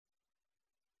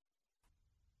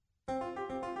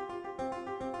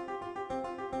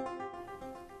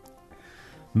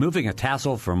Moving a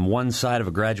tassel from one side of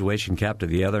a graduation cap to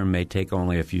the other may take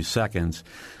only a few seconds,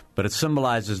 but it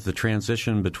symbolizes the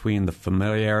transition between the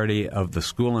familiarity of the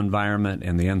school environment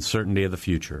and the uncertainty of the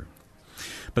future.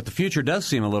 But the future does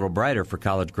seem a little brighter for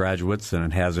college graduates than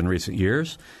it has in recent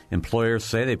years. Employers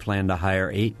say they plan to hire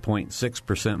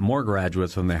 8.6% more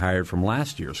graduates than they hired from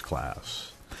last year's class.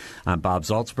 I'm Bob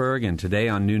Zaltsberg, and today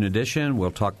on Noon Edition,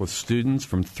 we'll talk with students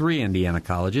from 3 Indiana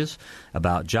colleges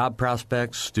about job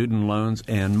prospects, student loans,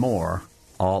 and more,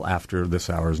 all after this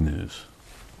hour's news.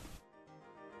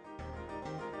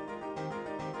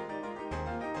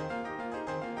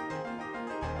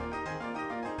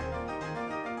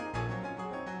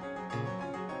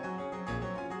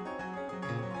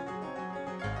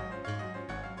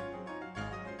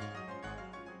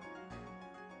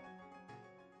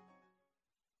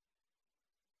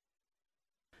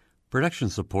 Production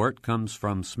support comes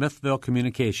from Smithville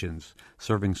Communications,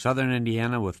 serving southern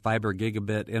Indiana with fiber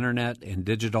gigabit internet and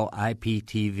digital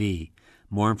IPTV.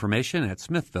 More information at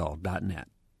smithville.net.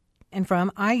 And from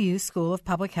IU School of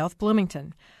Public Health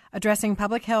Bloomington, addressing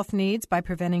public health needs by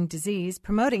preventing disease,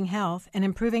 promoting health, and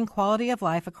improving quality of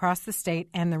life across the state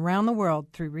and around the world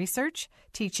through research,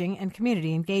 teaching, and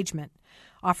community engagement.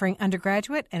 Offering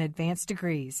undergraduate and advanced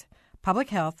degrees.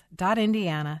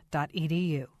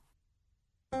 publichealth.indiana.edu.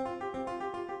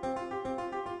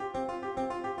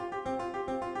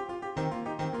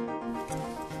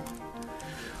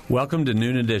 Welcome to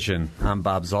Noon Edition. I'm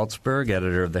Bob Zaltsberg,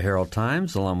 editor of the Herald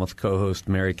Times, along with co-host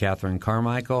Mary Catherine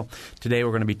Carmichael. Today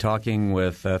we're going to be talking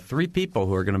with 3 people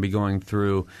who are going to be going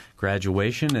through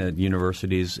graduation at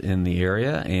universities in the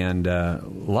area. And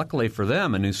luckily for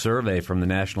them, a new survey from the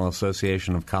National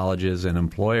Association of Colleges and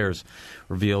Employers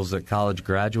reveals that college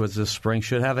graduates this spring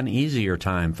should have an easier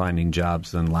time finding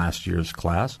jobs than last year's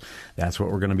class. That's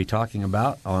what we're going to be talking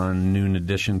about on Noon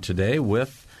Edition today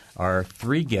with our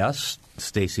 3 guests.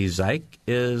 Stacy Zeich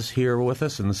is here with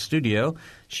us in the studio.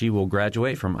 She will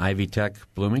graduate from Ivy Tech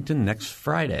Bloomington next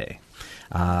Friday.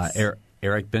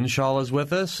 Eric Binshall is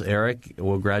with us. Eric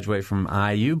will graduate from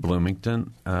IU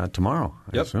Bloomington tomorrow,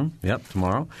 I assume. Yep,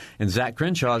 tomorrow. And Zach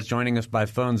Crenshaw is joining us by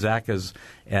phone. Zach is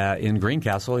in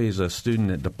Greencastle. He's a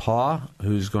student at DePauw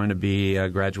who's going to be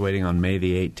graduating on May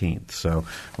the 18th. So I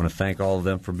want to thank all of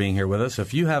them for being here with us.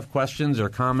 If you have questions or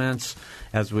comments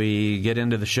as we get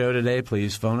into the show today,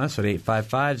 please phone us at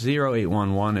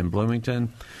 855-0811 in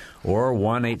Bloomington or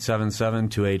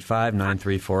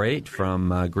 1-877-285-9348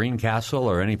 from Greencastle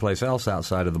or any place else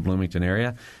outside of the Bloomington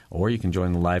area. Or you can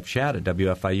join the live chat at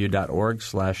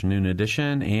wfiu.org/Noon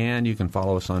Edition, and you can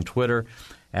follow us on Twitter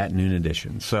at Noon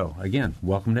Edition. So, again,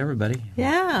 welcome to everybody.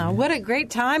 Yeah, what a great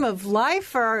time of life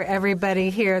for everybody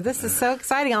here. This is so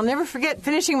exciting. I'll never forget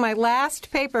finishing my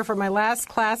last paper for my last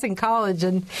class in college,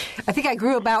 and I think I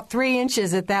grew about 3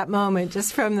 inches at that moment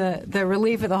just from the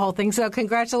relief of the whole thing. So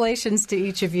congratulations to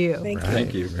each of you.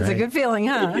 Thank you. It's a good feeling,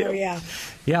 huh? Oh, yeah.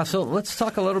 Yeah, so let's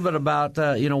talk a little bit about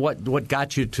what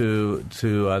got you to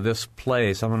this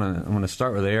place. I'm gonna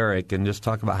start with Eric and just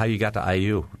talk about how you got to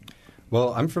IU.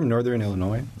 Well, I'm from northern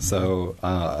Illinois, so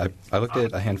I looked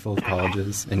at a handful of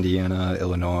colleges, Indiana,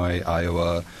 Illinois,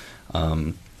 Iowa,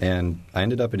 and I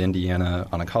ended up at Indiana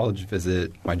on a college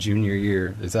visit my junior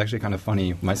year. It's actually kind of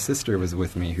funny. My sister was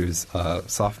with me, who's a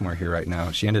sophomore here right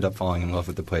now. She ended up falling in love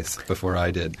with the place before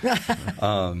I did.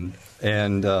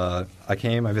 And I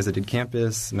came, I visited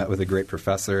campus, met with a great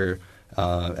professor,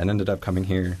 and ended up coming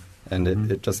here. And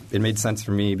it made sense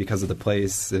for me because of the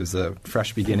place. It was a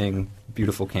fresh beginning,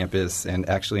 beautiful campus, and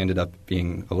actually ended up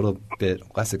being a little bit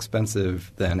less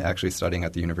expensive than actually studying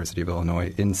at the University of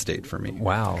Illinois in-state for me.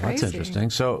 Wow, that's interesting.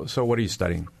 So what are you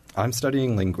studying? I'm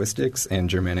studying linguistics and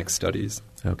Germanic studies.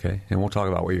 Okay, and we'll talk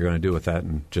about what you're going to do with that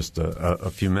in just a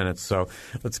few minutes. So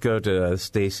let's go to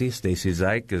Stacy. Stacy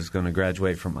Zeich is going to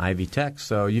graduate from Ivy Tech.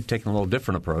 So you've taken a little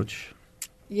different approach.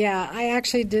 Yeah, I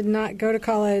actually did not go to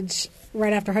college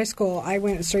right after high school. I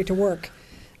went straight to work.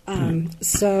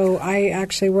 So I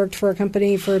actually worked for a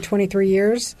company for 23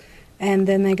 years, and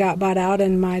then they got bought out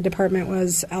and my department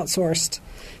was outsourced.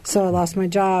 So I lost my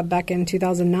job back in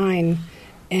 2009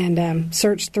 and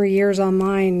searched 3 years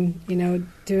online.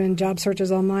 Doing job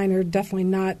searches online are definitely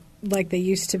not like they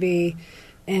used to be,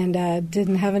 and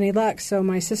didn't have any luck. So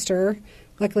my sister,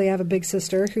 luckily I have a big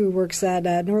sister who works at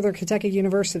Northern Kentucky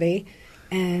University,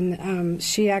 and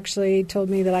she actually told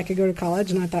me that I could go to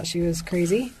college, and I thought she was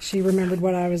crazy. She remembered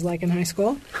what I was like in high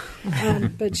school.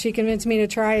 But she convinced me to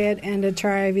try it and to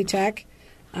try Ivy Tech.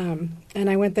 And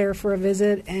I went there for a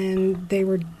visit, and they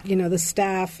were, the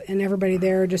staff and everybody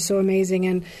there just so amazing.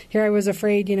 And here I was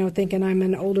afraid, thinking I'm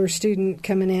an older student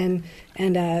coming in,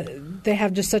 and they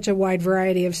have just such a wide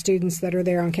variety of students that are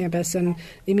there on campus. And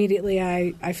immediately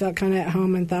I felt kind of at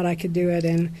home and thought I could do it,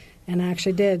 and I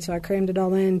actually did. So I crammed it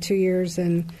all in 2 years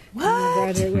and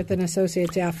graduated with an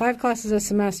associate's. Yeah, 5 classes a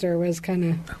semester was kind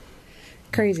of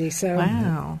crazy. So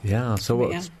wow. Yeah. So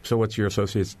what's your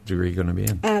associate's degree going to be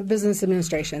in? Business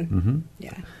administration. Mm-hmm.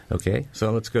 Yeah. Okay.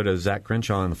 So let's go to Zach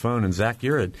Crenshaw on the phone. And Zach,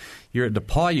 you're at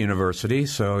DePauw University,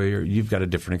 so you've got a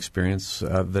different experience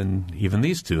than even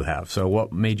these two have. So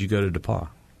what made you go to DePauw?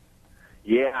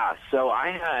 Yeah. So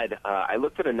I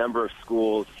looked at a number of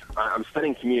schools. I'm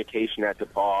studying communication at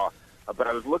DePauw, but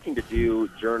I was looking to do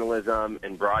journalism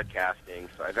and broadcasting.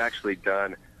 So I've actually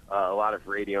done a lot of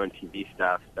radio and TV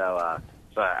stuff.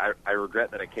 So I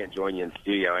regret that I can't join you in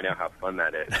studio. I know how fun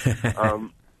that is.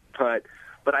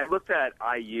 But I looked at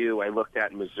IU, I looked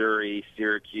at Missouri,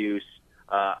 Syracuse,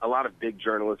 a lot of big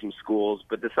journalism schools,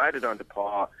 but decided on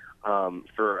DePauw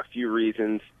for a few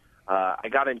reasons. I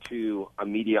got into a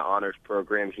media honors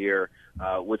program here,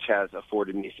 which has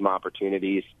afforded me some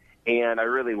opportunities, and I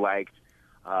really liked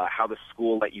how the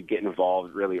school let you get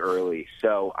involved really early.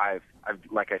 So I've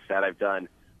like I said, I've done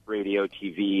radio,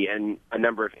 TV, and a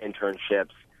number of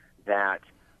internships that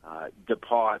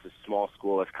DePauw as a small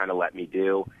school has kind of let me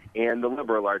do. And the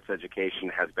liberal arts education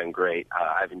has been great.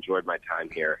 I've enjoyed my time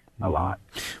here a lot.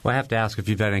 Well, I have to ask if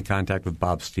you've had any contact with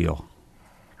Bob Steele.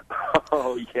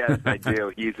 Oh, yes, I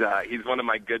do. He's one of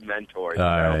my good mentors. All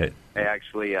right.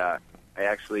 I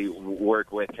actually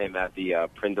work with him at the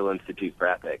Prindle Institute for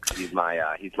Ethics. He's my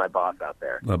boss out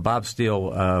there. Well, Bob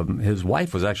Steele, his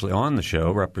wife was actually on the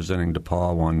show representing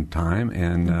DePauw one time,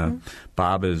 and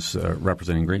Bob is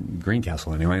representing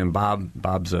Greencastle anyway. And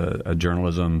Bob's a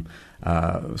journalism,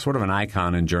 sort of an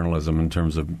icon in journalism in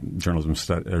terms of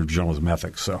journalism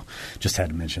ethics. So just had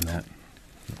to mention that.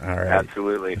 All right.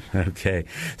 Absolutely. Okay.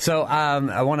 So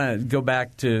I want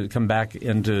to come back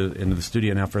into the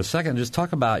studio now for a second and just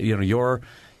talk about your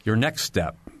next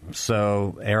step.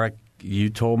 So Eric, you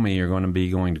told me you're going to be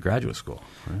going to graduate school.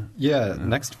 Right? Yeah.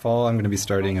 Next fall, I'm going to be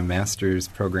starting a master's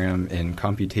program in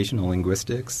computational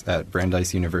linguistics at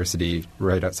Brandeis University,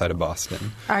 right outside of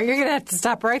Boston. All right, you're going to have to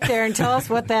stop right there and tell us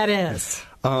what that is.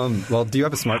 Well, do you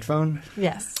have a smartphone?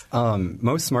 Yes.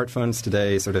 Most smartphones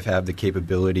today sort of have the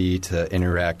capability to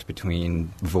interact between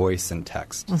voice and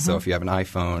text. Mm-hmm. So if you have an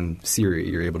iPhone, Siri,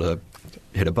 you're able to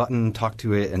hit a button, talk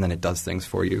to it, and then it does things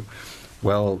for you.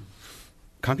 Well,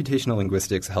 computational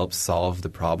linguistics helps solve the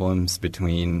problems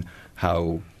between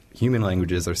how human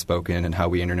languages are spoken and how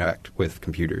we interact with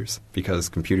computers, because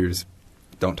computers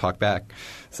don't talk back.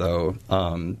 So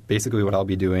basically what I'll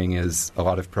be doing is a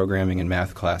lot of programming and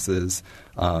math classes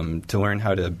to learn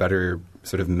how to better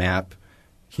sort of map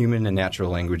human and natural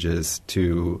languages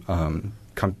to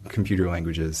computer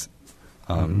languages.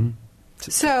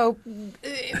 So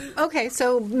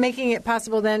making it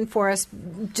possible then for us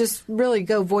just really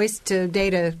go voice to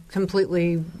data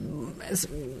completely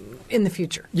in the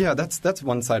future. Yeah, that's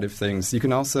one side of things. You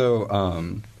can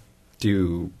also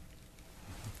do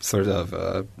sort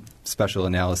of special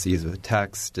analyses with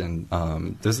text, and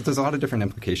there's a lot of different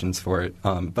implications for it.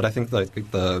 But I think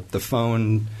the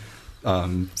phone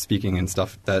speaking and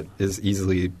stuff, that is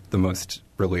easily the most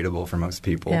relatable for most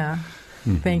people. Yeah.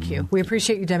 Thank you. We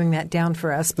appreciate you dumbing that down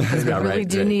for us because we really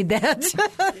do need that.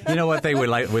 You know what we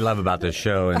love about this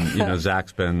show, and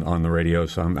Zach's been on the radio,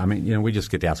 so we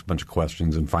just get to ask a bunch of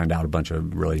questions and find out a bunch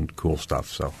of really cool stuff.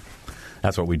 So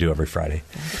that's what we do every Friday.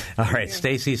 All right,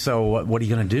 Stacy. So what are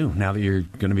you going to do now that you're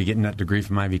going to be getting that degree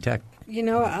from Ivy Tech?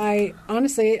 I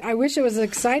honestly wish it was as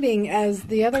exciting as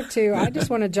the other two. I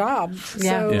just want a job.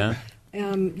 Yeah. So,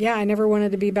 I never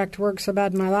wanted to be back to work so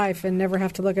bad in my life and never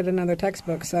have to look at another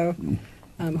textbook. So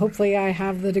hopefully I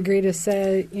have the degree to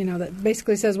say, that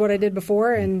basically says what I did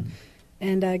before and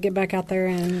get back out there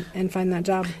and find that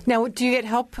job. Now, do you get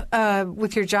help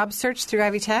with your job search through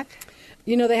Ivy Tech?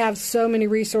 They have so many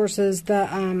resources,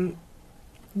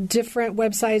 different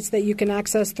websites that you can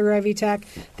access through Ivy Tech.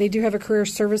 They do have a career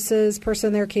services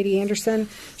person there, Katie Anderson.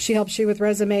 She helps you with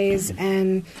resumes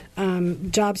and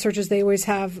job searches. They always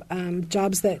have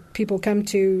jobs that people come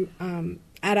to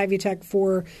at Ivy Tech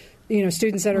for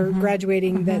students that are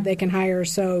graduating that they can hire.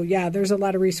 So, there's a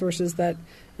lot of resources that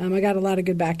I got a lot of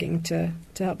good backing to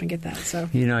help me get that. So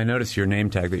I noticed your name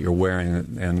tag that you're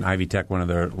wearing, and Ivy Tech, one of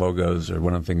their logos or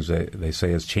one of the things they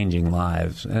say is changing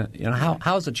lives. How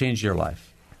has it changed your life?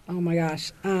 Oh, my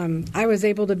gosh. I was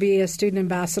able to be a student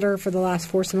ambassador for the last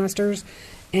 4 semesters,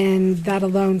 and that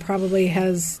alone probably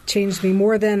has changed me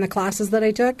more than the classes that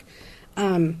I took.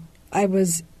 I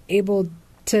was able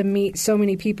to meet so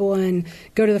many people and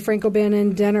go to the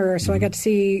Franco-Bannon dinner. So I got to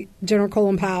see General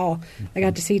Colin Powell. I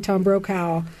got to see Tom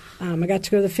Brokaw. I got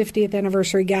to go to the 50th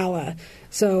anniversary gala.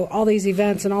 So all these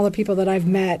events and all the people that I've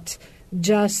met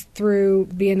just through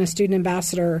being a student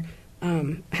ambassador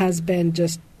has been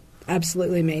just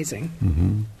absolutely amazing.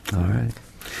 Mm-hmm. All right.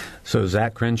 So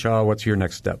Zach Crenshaw, what's your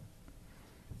next step?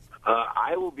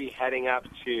 I will be heading up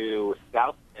to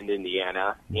South Bend,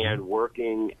 Indiana, and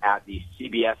working at the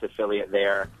CBS affiliate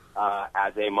there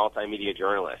as a multimedia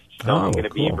journalist. So I'm going to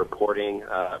be reporting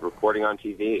on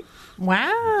TV.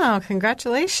 Wow!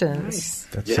 Congratulations.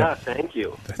 Nice. Thank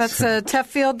you. That's a tough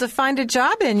field to find a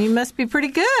job in. You must be pretty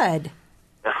good.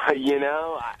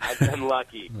 I've been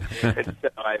lucky. And so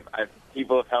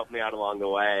people have helped me out along the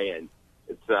way, and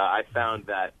I found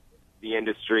that the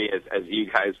industry, as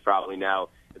you guys probably know,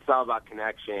 it's all about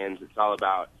connections. It's all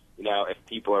about, if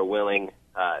people are willing,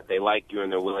 they like you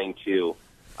and they're willing to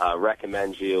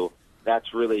recommend you.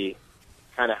 That's really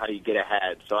kind of how you get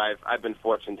ahead. So I've been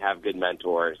fortunate to have good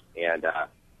mentors and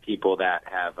people that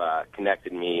have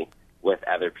connected me with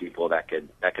other people that could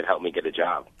help me get a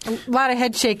job. A lot of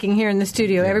head shaking here in the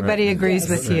studio. Everybody agrees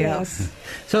with you. Yes.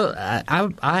 So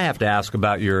I have to ask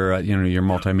about your your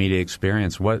multimedia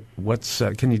experience. What's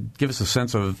can you give us a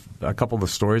sense of a couple of the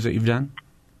stories that you've done?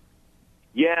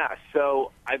 Yeah,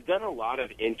 so I've done a lot of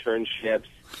internships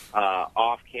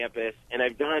off campus, and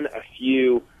I've done a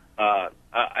few.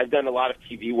 I've done a lot of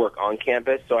TV work on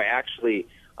campus. So I actually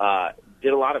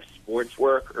did a lot of sports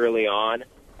work early on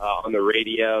the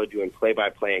radio, doing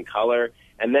play-by-play in color,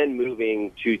 and then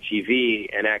moving to TV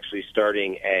and actually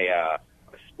starting a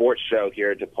sports show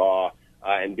here at DePaul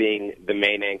and being the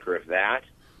main anchor of that.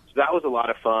 So that was a lot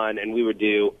of fun, and we would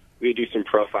do some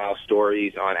profile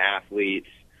stories on athletes.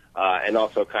 And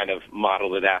also kind of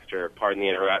modeled it after Pardon the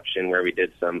Interruption, where we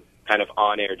did some kind of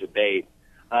on-air debate.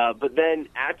 But then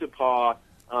at DePaul,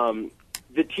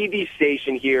 the TV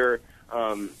station here,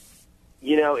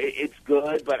 it's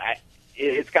good, but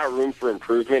it's got room for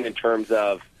improvement in terms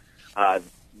of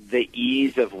the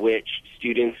ease of which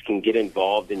students can get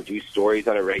involved and do stories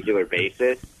on a regular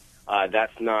basis.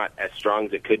 That's not as strong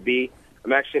as it could be.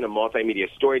 I'm actually in a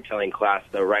multimedia storytelling class,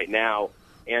 though, right now,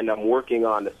 and I'm working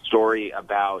on a story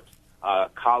about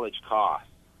college costs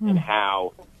and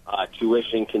how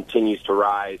tuition continues to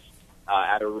rise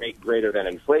at a rate greater than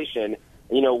inflation.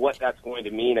 And what that's going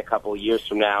to mean a couple of years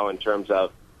from now in terms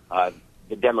of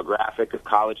the demographic of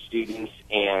college students,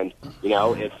 and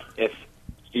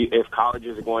if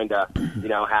colleges are going to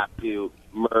have to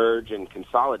merge and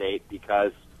consolidate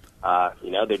because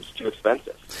they're just too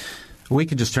expensive. We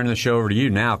could just turn the show over to you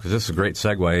now because this is a great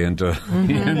segue into,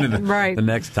 the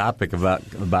next topic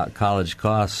about college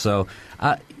costs. So,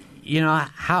 how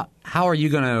are you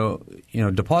going to,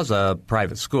 DePaul's a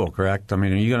private school, correct? I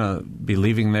mean, are you going to be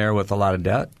leaving there with a lot of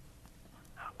debt?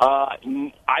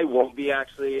 I won't be,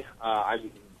 actually.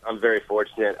 I'm very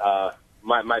fortunate.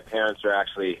 My parents are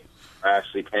actually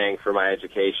paying for my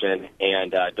education,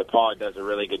 and DePaul does a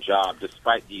really good job,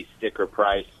 despite the sticker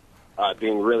price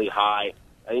being really high.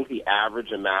 I think the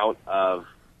average amount of,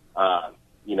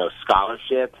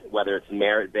 scholarship, whether it's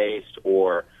merit-based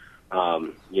or,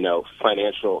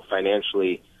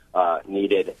 financially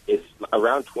needed, is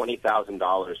around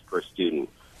 $20,000 per student.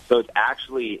 So it's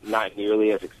actually not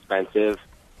nearly as expensive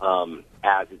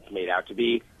as it's made out to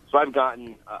be. So I've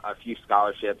gotten a few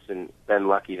scholarships and been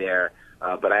lucky there,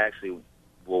 but I actually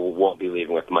won't be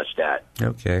leaving with much debt.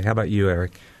 Okay. How about you,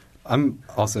 Eric? I'm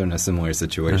also in a similar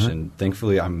situation.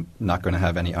 Thankfully, I'm not going to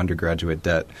have any undergraduate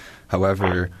debt.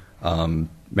 However,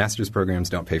 master's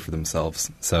programs don't pay for themselves.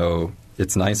 So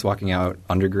it's nice walking out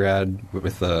undergrad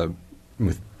with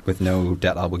no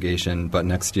debt obligation. But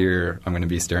next year, I'm going to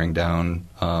be staring down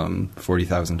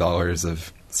 $40,000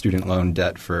 of student loan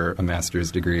debt for a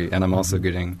master's degree, and I'm also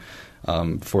getting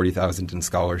 $40,000 in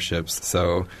scholarships.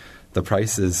 So the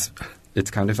price it's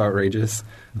kind of outrageous,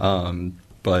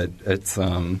 but it's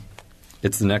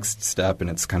the next step, and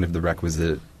it's kind of the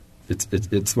requisite.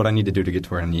 It's what I need to do to get to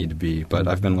where I need to be. But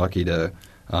I've been lucky to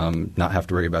not have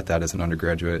to worry about that as an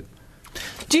undergraduate.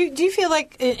 Do you feel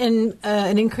like in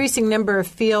an increasing number of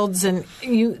fields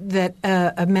that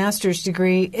a master's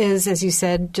degree is, as you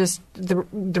said, just the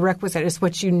requisite is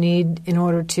what you need in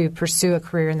order to pursue a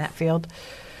career in that field?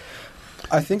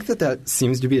 I think that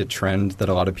seems to be a trend that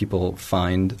a lot of people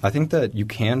find. I think that you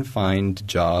can find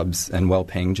jobs and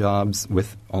well-paying jobs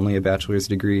with only a bachelor's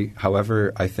degree.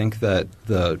 However, I think that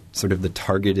the sort of the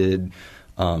targeted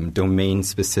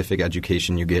domain-specific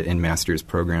education you get in master's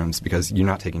programs, because you're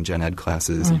not taking gen ed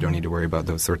classes, you don't need to worry about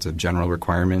those sorts of general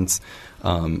requirements.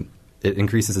 it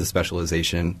increases the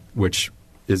specialization, which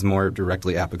is more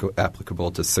directly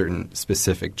applicable to certain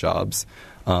specific jobs.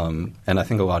 And I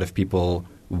think a lot of people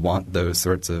want those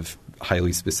sorts of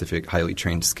highly specific, highly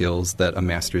trained skills that a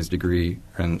master's degree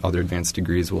and other advanced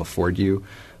degrees will afford you.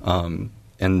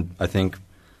 And I think,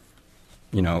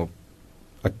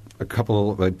 a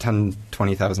couple, like $10,000,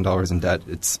 $20,000 in debt,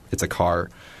 it's a car.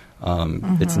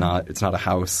 It's not a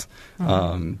house.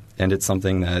 And it's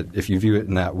something that, if you view it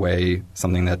in that way,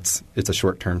 it's a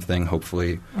short-term thing,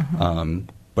 hopefully,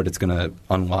 but it's going to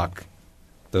unlock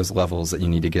those levels that you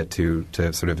need to get to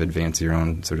sort of advance your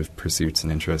own sort of pursuits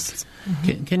and interests.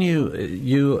 Can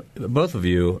you both of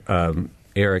you,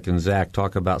 Eric and Zach,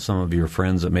 talk about some of your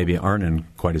friends that maybe aren't in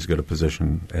quite as good a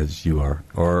position as you are?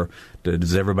 Or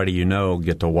does everybody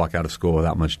get to walk out of school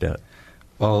without much debt?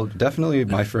 Well, definitely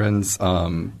my friends,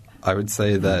 I would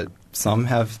say that some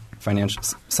have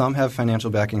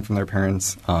financial backing from their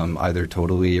parents, either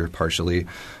totally or partially.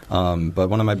 But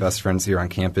one of my best friends here on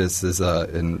campus is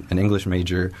an English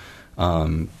major,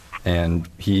 and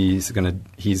he's going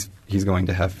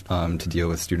to have to deal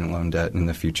with student loan debt in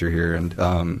the future here,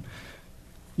 and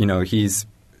he's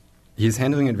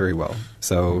handling it very well.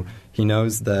 So he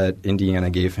knows that Indiana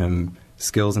gave him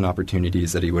skills and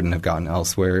opportunities that he wouldn't have gotten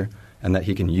elsewhere, and that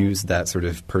he can use that sort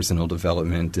of personal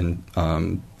development in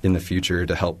the future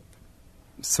to help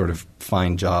sort of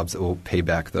find jobs that will pay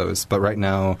back those. But right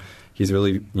now, he's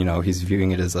really, he's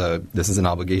viewing it as this is an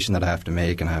obligation that I have to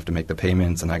make, and I have to make the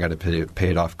payments, and I got to pay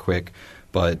it off quick.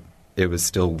 But it was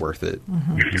still worth it.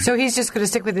 So he's just going to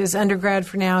stick with his undergrad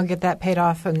for now, get that paid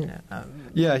off, and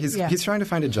he's trying to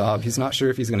find a job. He's not sure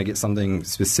if he's going to get something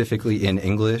specifically in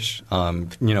English,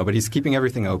 but he's keeping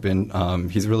everything open.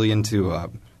 He's really into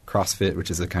CrossFit, which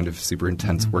is a kind of super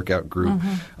intense workout group.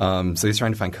 So he's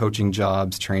trying to find coaching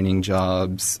jobs, training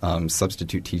jobs,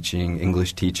 substitute teaching,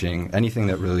 English teaching, anything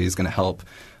that really is going to help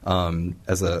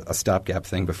as a stopgap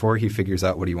thing before he figures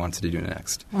out what he wants to do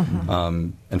next.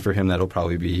 And for him, that'll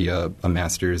probably be a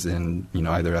master's in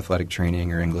either athletic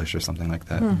training or English or something like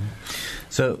that.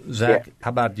 So, Zach, how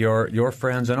about your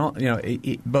friends and all?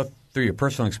 Both through your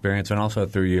personal experience and also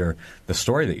through the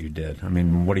story that you did. I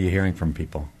mean, what are you hearing from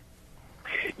people?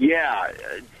 Yeah,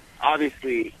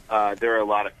 obviously there are a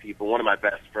lot of people. One of my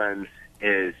best friends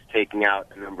is taking out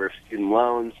a number of student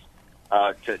loans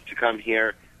to come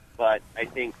here. But I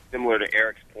think similar to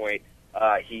Eric's point,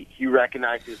 he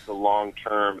recognizes the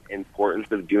long-term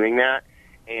importance of doing that.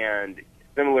 And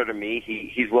similar to me,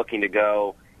 he's looking to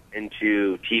go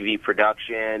into TV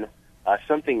production,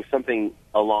 something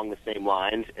along the same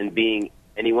lines, and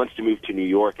he wants to move to New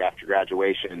York after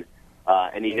graduation,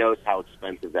 and he knows how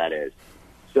expensive that is.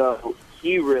 So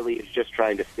he really is just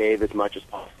trying to save as much as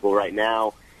possible right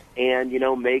now, and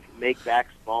make back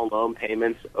small loan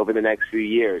payments over the next few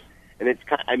years. And it's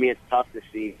tough to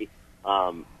see,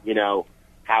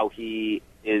 how he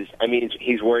is. I mean,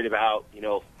 he's worried about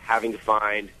having to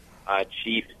find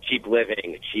cheap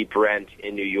living, cheap rent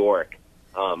in New York,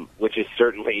 which is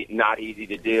certainly not easy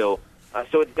to do.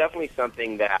 So it's definitely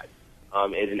something that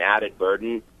is an added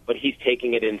burden. But he's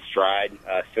taking it in stride,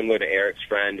 similar to Eric's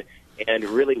friend, and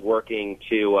really working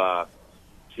to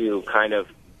kind of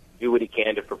do what he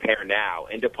can to prepare now.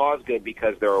 And DePauw's good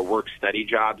because there are work-study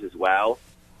jobs as well,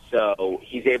 so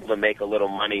he's able to make a little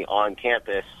money on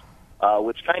campus,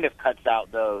 which kind of cuts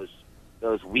out those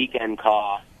weekend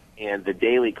costs and the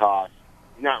daily costs.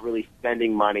 He's not really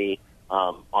spending money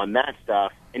on that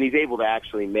stuff, and he's able to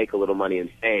actually make a little money and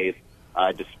save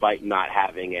despite not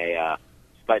having a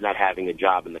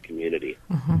job in the community.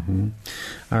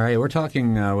 All right, we're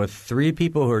talking with three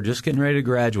people who are just getting ready to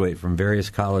graduate from various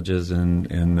colleges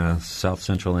in South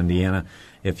Central Indiana.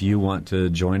 If you want to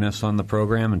join us on the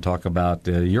program and talk about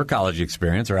your college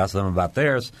experience or ask them about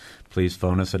theirs, please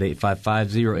phone us at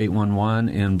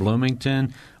 855-0811 in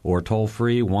Bloomington or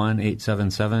toll-free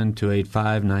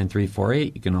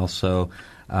 1-877-285-9348. You can also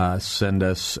send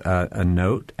us a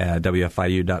note at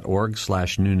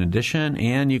wfiu.org/Noon Edition,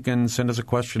 and you can send us a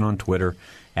question on Twitter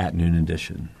at Noon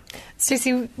Edition.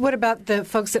 Stacey, what about the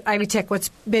folks at Ivy Tech? What's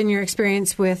been your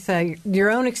experience with your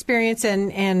own experience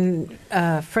and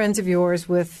friends of yours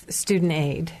with student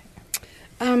aid?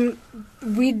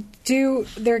 We do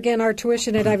there again. Our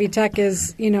tuition at Ivy Tech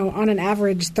is on an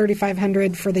average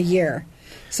 $3,500 for the year,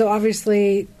 so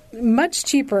obviously much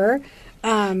cheaper.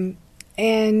 And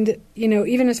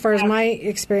even as far as my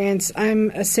experience,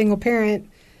 I'm a single parent,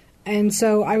 and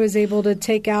so I was able to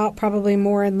take out probably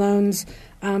more in loans.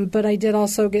 But I did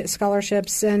also get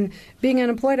scholarships, and being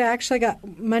unemployed, I actually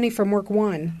got money from Work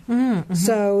One.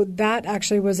 So that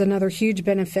actually was another huge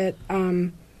benefit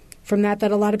from that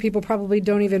a lot of people probably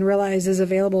don't even realize is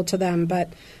available to them.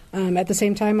 But at the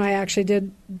same time, I actually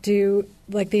did do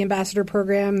like the ambassador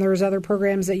program. There's other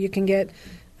programs that you can get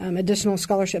additional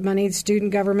scholarship money,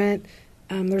 student government.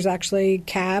 There's actually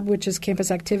CAB, which is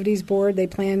Campus Activities Board. They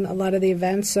plan a lot of the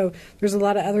events. So there's a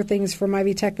lot of other things from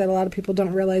Ivy Tech that a lot of people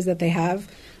don't realize that they have.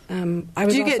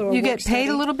 You get paid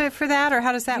a little bit for that, or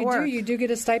how does that work? You do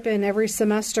get a stipend every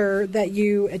semester that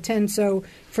you attend. So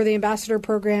for the ambassador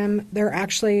program, they're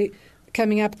actually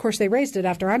coming up. Of course, they raised it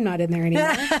after I'm not in there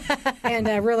anymore, and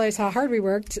I realized how hard we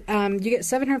worked. You get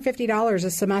 $750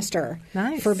 a semester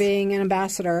for being an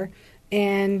ambassador.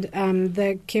 And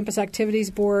the Campus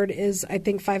Activities Board is, I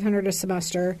think, $500 a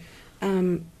semester.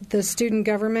 The student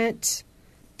government,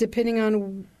 depending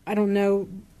on, I don't know,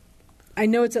 I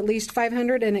know it's at least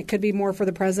 $500, and it could be more for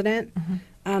the president.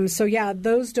 So, yeah,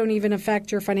 those don't even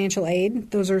affect your financial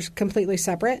aid. Those are completely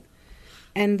separate.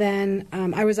 And then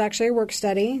I was actually a work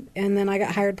study, and then I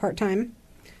got hired part-time.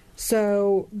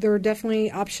 So there are definitely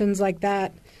options like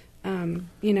that. And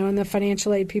the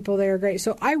financial aid people, they are great.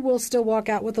 So I will still walk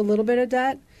out with a little bit of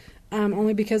debt,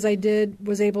 only because I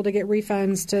was able to get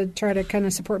refunds to try to kind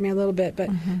of support me a little bit. But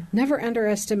never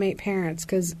underestimate parents,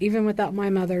 because even without my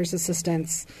mother's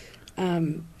assistance, I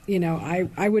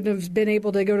wouldn't have been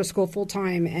able to go to school full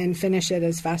time and finish it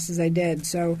as fast as I did.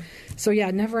 So yeah,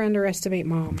 never underestimate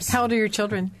moms. How old are your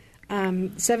children?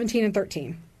 17 and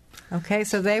 13. Okay,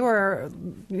 so they were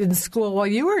in school while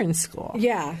you were in school.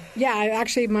 Yeah.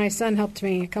 Actually, my son helped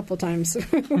me a couple times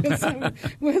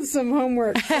with some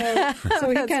homework, so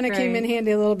he kind of came in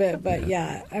handy a little bit. But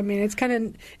yeah, I mean, it's kind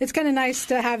of nice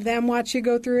to have them watch you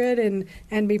go through it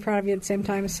and be proud of you at the same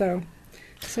time. So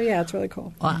yeah, it's really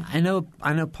cool. Well, I know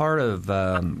part of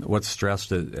what's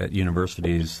stressed at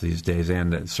universities these days,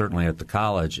 and certainly at the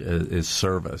college, is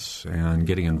service and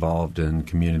getting involved in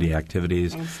community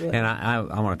activities. Absolutely. And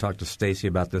I want to talk to Stacy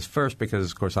about this first,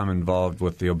 because of course I'm involved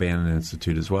with the O'Bannon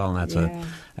Institute as well, and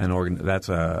that's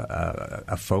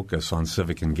a focus on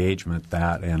civic engagement,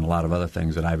 that and a lot of other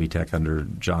things at Ivy Tech under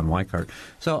John Weichart.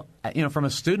 So, from a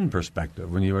student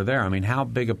perspective, when you were there, I mean, how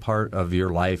big a part of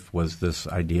your life was this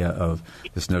idea of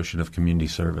this notion of community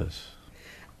service?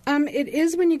 It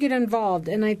is when you get involved,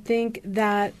 and I think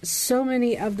that so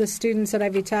many of the students at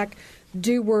Ivy Tech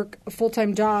do work a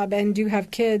full-time job and do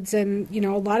have kids, and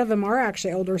a lot of them are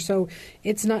actually older, so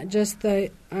it's not just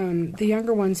the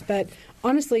younger ones. But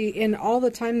honestly, in all the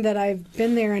time that I've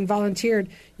been there and volunteered,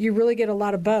 you really get a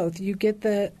lot of both. You get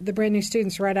the brand new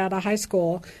students right out of high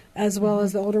school, as well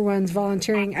as the older ones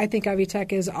volunteering. I think Ivy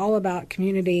Tech is all about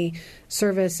community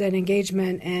service and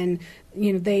engagement, and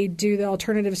they do the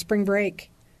alternative spring break,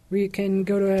 where you can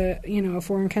go to a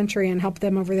foreign country and help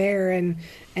them over there, and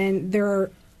there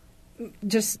are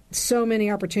just so many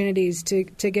opportunities to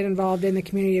get involved in the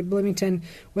community of Bloomington,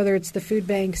 whether it's the food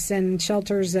banks and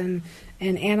shelters and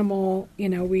animal.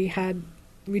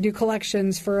 We do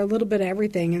collections for a little bit of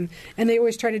everything, and they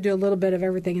always try to do a little bit of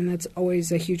everything, and that's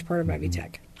always a huge part of Ivy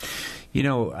Tech.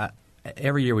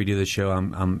 Every year we do this show,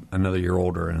 I'm another year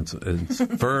older, and it's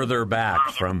further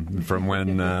back from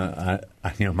when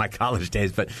my college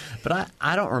days. But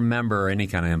I don't remember any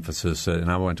kind of emphasis,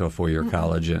 and I went to a 4-year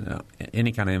college, and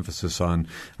any kind of emphasis on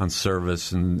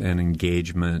service and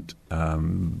engagement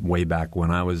way back when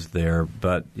I was there.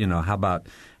 But how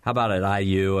about at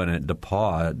IU and at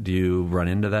DePauw? Do you run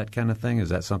into that kind of thing? Is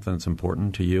that something that's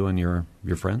important to you and your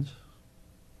friends?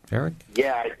 Eric?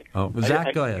 Yeah.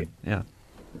 Zach, go ahead. Yeah.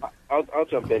 I'll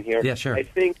jump in here. Yeah, sure. I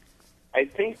think,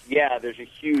 there's a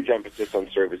huge emphasis on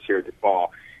service here at DePauw.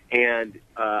 And,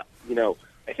 I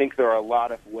think there are a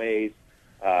lot of ways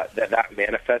that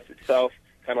manifests itself,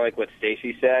 kind of like what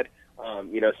Stacy said.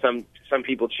 Some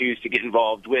people choose to get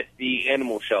involved with the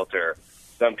animal shelter.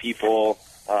 Some people,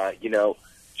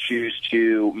 choose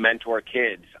to mentor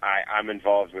kids. I'm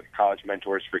involved with College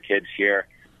Mentors for Kids here,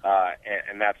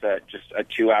 and that's just a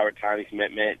 2-hour time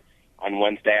commitment on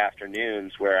Wednesday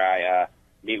afternoons, where I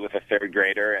meet with a third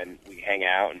grader and we hang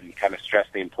out and kind of stress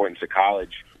the importance of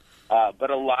college. But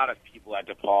a lot of people at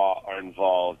DePauw are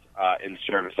involved in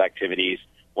service activities.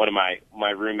 One of my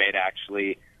roommate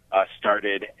actually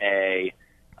started a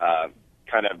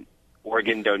kind of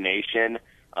organ donation.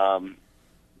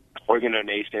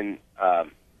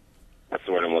 What's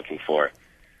the word I'm looking for?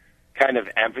 Kind of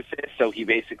emphasis. So he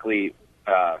basically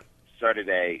started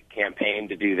a campaign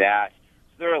to do that.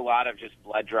 So there are a lot of just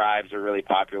blood drives are really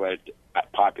popular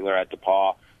at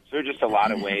DePauw. So there are just a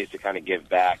lot of ways to kind of give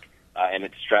back, and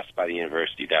it's stressed by the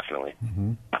university, definitely.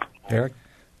 Mm-hmm. Eric?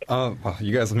 Well,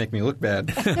 you guys will make me look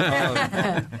bad.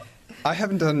 I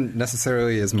haven't done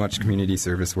necessarily as much community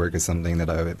service work as something that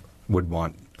I would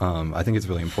want. I think it's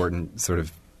really important, sort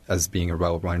of as being a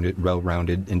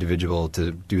well-rounded individual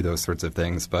to do those sorts of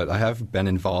things. But I have been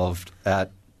involved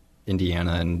at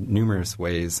Indiana in numerous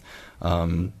ways,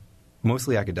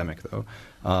 mostly academic, though.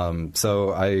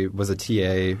 So I was a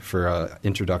TA for an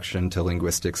Introduction to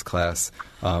Linguistics class,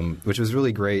 which was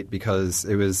really great because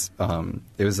it was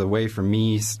a way for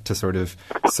me to sort of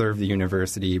serve the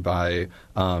university by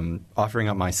offering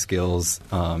up my skills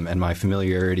and my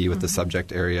familiarity with the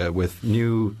subject area with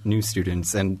new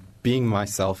students, and being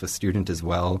myself a student as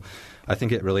well. I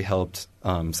think it really helped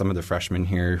some of the freshmen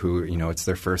here who, it's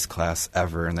their first class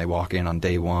ever, and they walk in on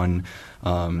day one.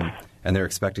 And they're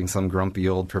expecting some grumpy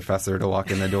old professor to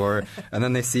walk in the door. And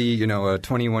then they see, a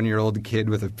 21-year-old kid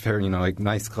with a pair,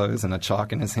 nice clothes and a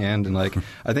chalk in his hand. And, I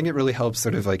think it really helps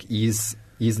sort of, ease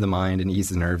the mind and ease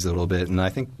the nerves a little bit. And I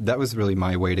think that was really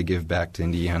my way to give back to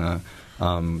Indiana,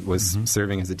 was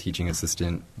serving as a teaching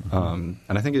assistant. And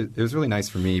I think it was really nice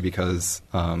for me because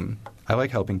I like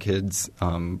helping kids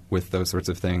with those sorts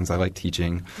of things. I like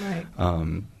teaching. Right.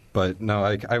 But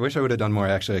no, I wish I would have done more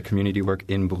actually community work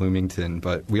in Bloomington.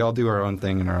 But we all do our own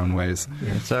thing in our own ways.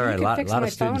 Yeah, it's all right. You can fix my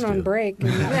phone on break.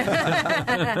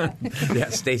 Yeah,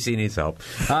 Stacy needs help.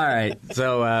 All right,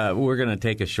 so we're going to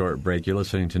take a short break. You're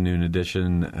listening to Noon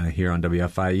Edition here on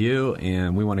WFIU,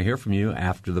 and we want to hear from you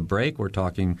after the break. We're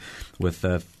talking with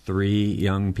 3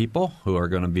 young people who are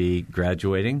going to be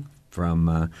graduating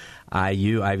from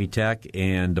IU, Ivy Tech,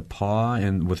 and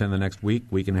DePauw within the next week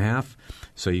and a half.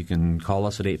 So you can call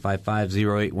us at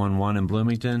 855-0811 in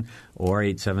Bloomington or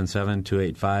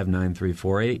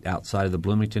 877-285-9348 outside of the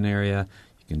Bloomington area.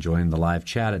 You can join the live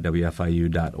chat at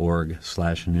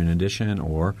wfiu.org/Noon Edition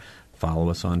or follow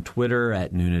us on Twitter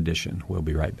at Noon Edition. We'll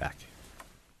be right back.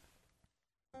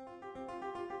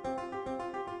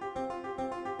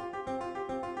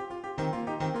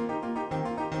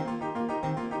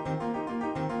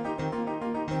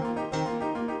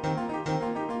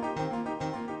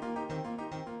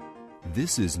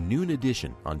 This is Noon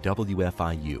Edition on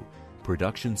WFIU.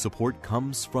 Production support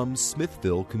comes from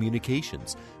Smithville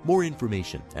Communications. More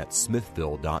information at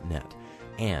smithville.net.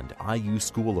 And IU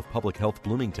School of Public Health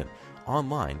Bloomington,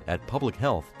 online at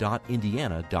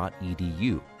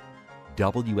publichealth.indiana.edu.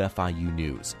 WFIU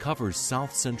News covers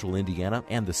South Central Indiana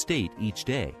and the state each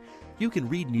day. You can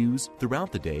read news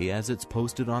throughout the day as it's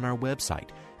posted on our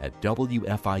website at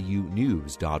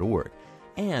wfiunews.org.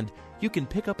 And you can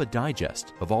pick up a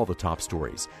digest of all the top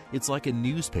stories. It's like a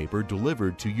newspaper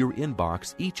delivered to your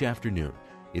inbox each afternoon.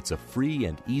 It's a free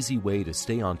and easy way to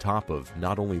stay on top of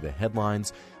not only the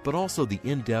headlines, but also the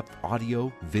in-depth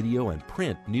audio, video, and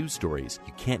print news stories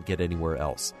you can't get anywhere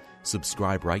else.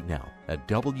 Subscribe right now at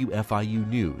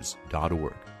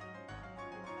wfiunews.org.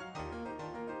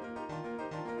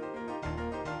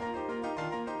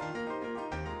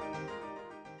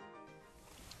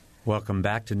 Welcome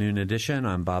back to Noon Edition.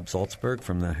 I'm Bob Zaltsberg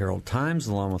from the Herald Times,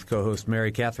 along with co-host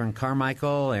Mary Catherine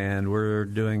Carmichael, and we're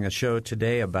doing a show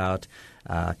today about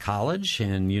college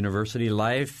and university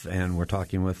life, and we're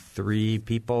talking with 3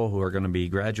 people who are going to be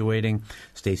graduating.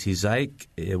 Stacy Zeich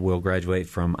will graduate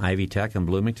from Ivy Tech in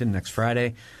Bloomington next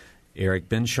Friday. Eric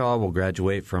Benshaw will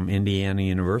graduate from Indiana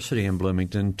University in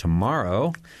Bloomington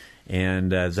tomorrow.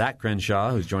 And Zach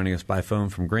Crenshaw, who's joining us by phone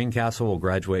from Greencastle, will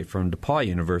graduate from DePauw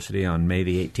University on May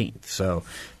the 18th. So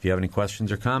if you have any questions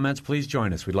or comments, please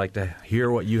join us. We'd like to hear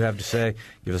what you have to say.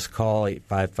 Give us a call,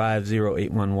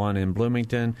 855-0811 in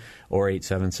Bloomington or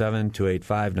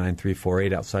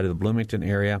 877-285-9348 outside of the Bloomington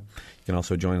area. You can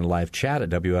also join the live chat at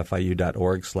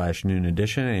wfiu.org/Noon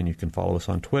Edition, and you can follow us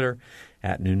on Twitter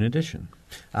at Noon Edition.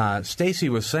 Stacy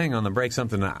was saying on the break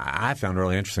something that I found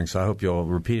really interesting, so I hope you'll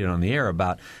repeat it on the air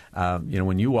about,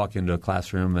 when you walk into a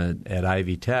classroom at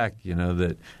Ivy Tech,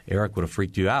 that Eric would have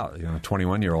freaked you out, a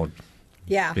 21-year-old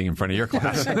being in front of your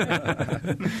class.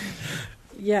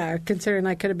 Yeah, considering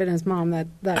I could have been his mom, that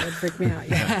would freak me out.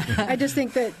 Yeah. I just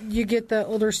think that you get the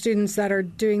older students that are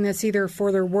doing this either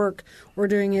for their work or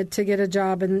doing it to get a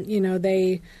job, and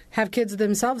they have kids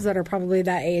themselves that are probably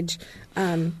that age.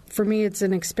 For me, it's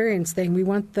an experience thing. We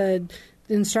want the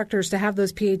instructors to have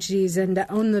those PhDs and to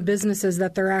own the businesses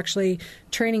that they're actually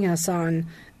training us on.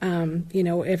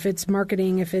 If it's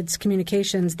marketing, if it's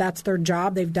communications, that's their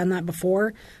job. They've done that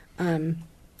before.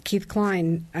 Keith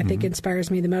Klein, I think, inspires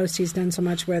me the most. He's done so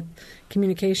much with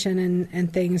communication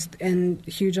and things, and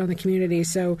huge on the community.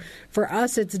 So for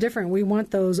us, it's different. We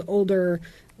want those older,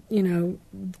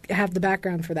 have the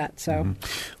background for that. So,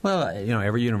 well,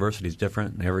 every university is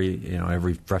different.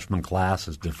 Every freshman class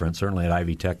is different. Certainly at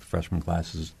Ivy Tech, the freshman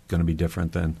class is going to be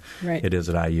different than it is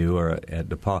at IU or at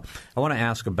DePauw. I want to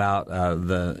ask about I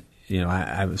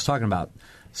was talking about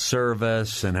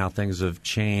service and how things have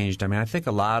changed. I mean, I think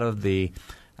a lot of the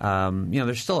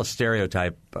there's still a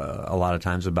stereotype a lot of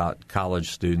times about college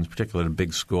students, particularly at a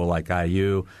big school like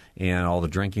IU, and all the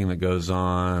drinking that goes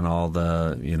on, all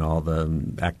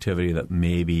the activity that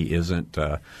maybe isn't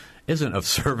of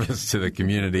service to the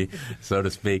community, so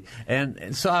to speak.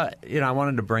 And so, I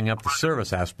wanted to bring up the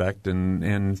service aspect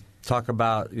and talk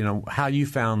about, how you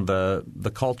found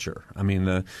the culture. I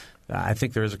mean, I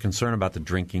think there is a concern about the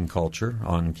drinking culture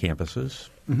on campuses.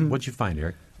 Mm-hmm. What'd you find,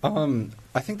 Eric?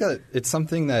 I think that it's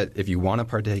something that if you want to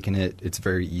partake in it, it's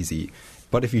very easy.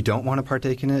 But if you don't want to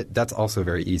partake in it, that's also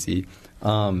very easy.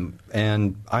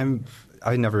 And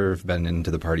I never have been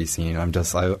into the party scene.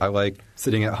 I like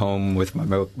sitting at home with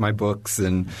my books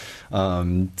and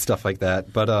stuff like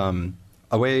that. But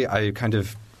a way I kind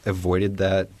of avoided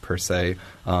that per se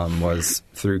was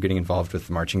through getting involved with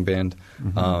the marching band,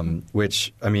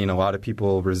 which, I mean, a lot of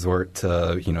people resort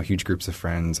to, huge groups of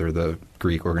friends or the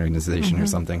Greek organization or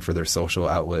something for their social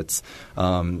outlets.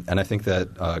 And I think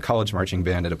that college marching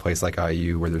band at a place like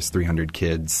IU where there's 300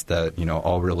 kids that,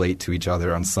 all relate to each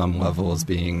other on some level as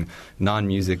being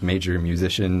non-music major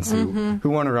musicians who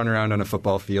want to run around on a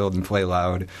football field and play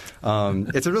loud.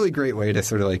 It's a really great way to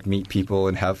sort of like meet people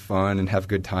and have fun and have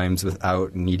good times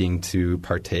without needing to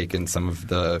partake in some of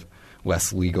the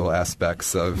less legal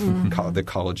aspects of the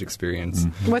college experience.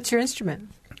 What's your instrument?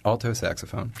 Alto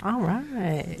saxophone. All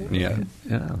right. Yeah.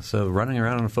 So running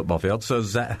around on a football field. So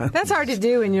that's hard to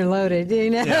do when you're loaded.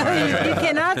 You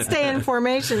cannot stay in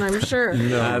formation, I'm sure.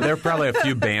 There are probably a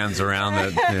few bands around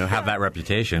that have that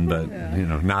reputation, but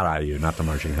not IU, not the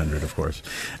Marching 100, of course.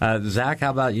 Zach,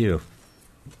 how about you?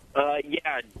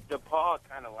 DePaul,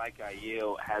 kind of like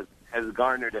IU, has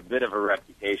garnered a bit of a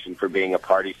reputation for being a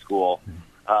party school.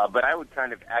 But I would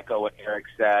kind of echo what Eric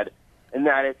said, in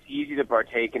that it's easy to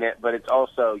partake in it, but it's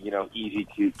also, easy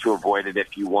to avoid it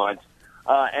if you want.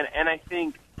 And I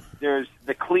think there's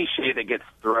the cliche that gets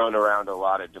thrown around a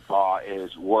lot at DePaul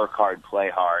is work hard, play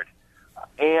hard.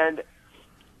 And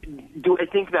do I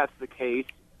think that's the case?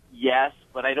 Yes,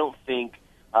 but I don't think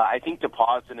I think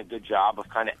DePaul has done a good job of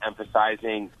kind of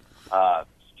emphasizing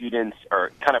students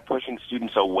or kind of pushing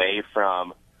students away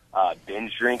from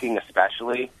binge drinking,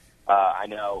 especially. I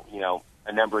know,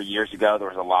 a number of years ago there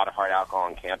was a lot of hard alcohol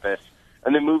on campus,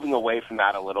 and they're moving away from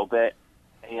that a little bit.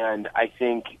 And I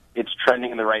think it's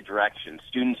trending in the right direction.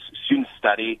 Students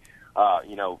study,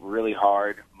 really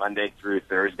hard Monday through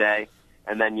Thursday,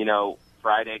 and then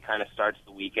Friday kind of starts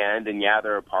the weekend. And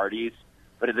there are parties,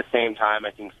 but at the same time,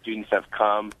 I think students have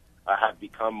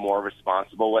become more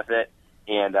responsible with it.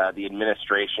 And the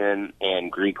administration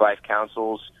and Greek life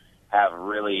councils have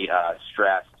really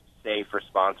stressed safe,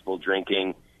 responsible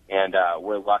drinking, and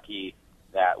we're lucky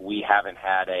that we haven't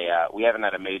had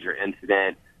a major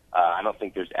incident. I don't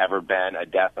think there's ever been a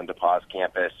death on DePauw's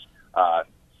campus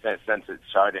since it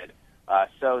started.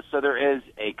 So there is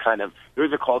a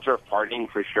culture of partying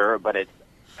for sure, but it's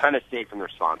kind of safe and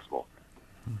responsible.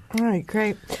 All right,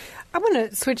 great. I want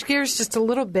to switch gears just a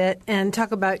little bit and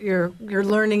talk about your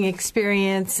learning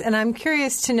experience. And I'm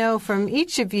curious to know from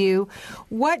each of you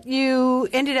what you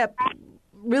ended up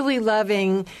really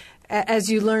loving as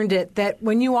you learned it, that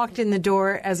when you walked in the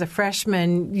door as a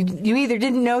freshman, you either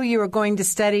didn't know you were going to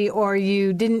study or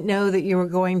you didn't know that you were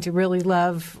going to really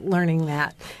love learning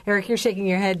that. Eric, you're shaking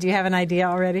your head. Do you have an idea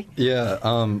already? Yeah,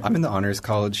 I'm in the honors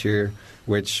college here,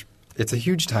 which it's a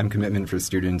huge time commitment for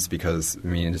students because,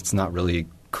 it's not really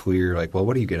clear,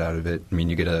 what do you get out of it?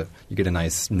 You get a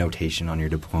nice notation on your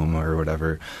diploma or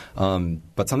whatever.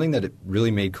 But something that it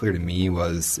really made clear to me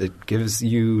was it gives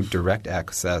you direct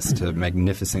access to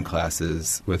magnificent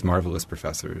classes with marvelous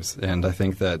professors. And I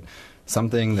think that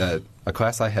a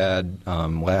class I had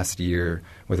last year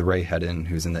with Ray Hedden,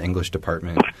 who's in the English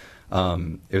department,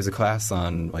 it was a class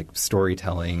on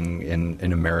storytelling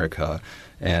in America.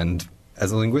 And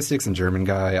as a linguistics and German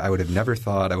guy, I would have never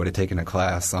thought I would have taken a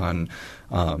class on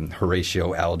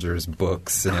Horatio Alger's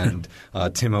books and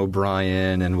Tim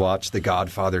O'Brien and watch The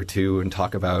Godfather 2 and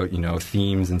talk about,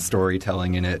 themes and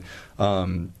storytelling in it.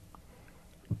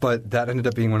 But that ended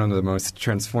up being one of the most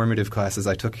transformative classes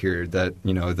I took here that,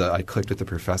 I clicked with the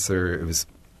professor. It was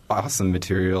awesome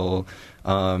material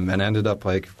and ended up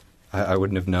I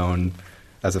wouldn't have known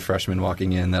as a freshman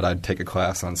walking in that I'd take a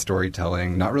class on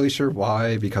storytelling. Not really sure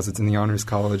why, because it's in the honors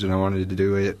college and I wanted to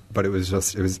do it, but it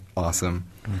was awesome.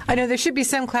 I know there should be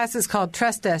some classes called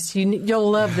Trust Us. You'll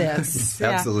love this.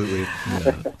 Absolutely.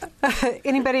 Yeah.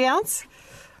 Anybody else?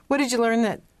 What did you learn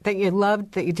that you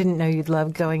loved that you didn't know you'd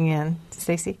love going in?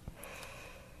 Stacy?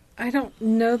 I don't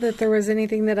know that there was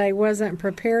anything that I wasn't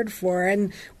prepared for.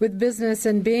 And with business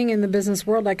and being in the business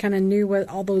world, I kind of knew what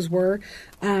all those were.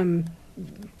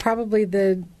 Probably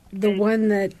the one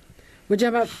that would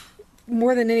jump up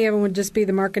more than any of them would just be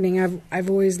the marketing. I've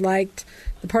always liked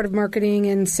the part of marketing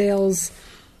and sales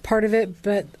part of it,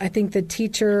 but I think the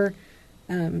teacher,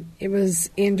 it was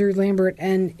Andrew Lambert,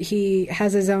 and he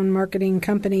has his own marketing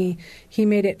company. He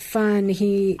made it fun.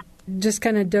 He just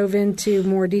kind of dove into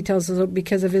more details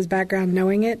because of his background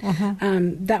knowing it.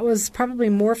 That was probably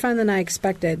more fun than I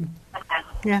expected.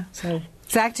 Yeah. So,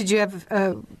 Zach, did you have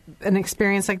an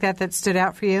experience like that stood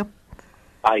out for you?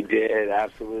 I did,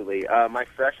 absolutely. My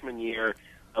freshman year,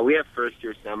 we have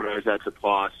first-year seminars at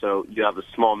DePaul, so you have a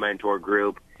small mentor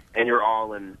group, and you're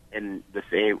all in the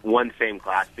same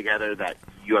class together that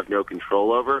you have no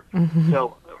control over.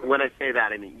 So when I say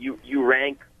that, I mean you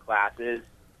rank classes,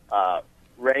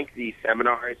 rank these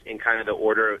seminars in kind of the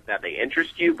order that they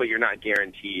interest you, but you're not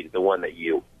guaranteed the one that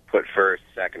you put first,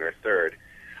 second, or third.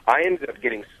 I ended up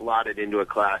getting slotted into a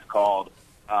class called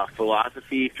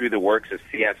Philosophy Through the Works of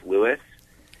C.S. Lewis,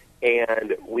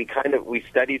 and we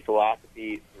studied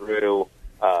philosophy through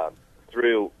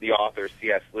the author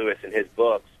C.S. Lewis and his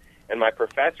books. And my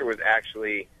professor was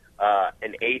actually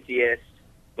an atheist,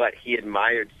 but he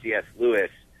admired C.S. Lewis,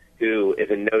 who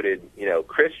is a noted,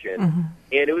 Christian. And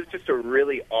it was just a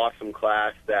really awesome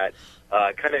class that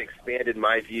kind of expanded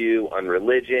my view on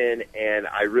religion, and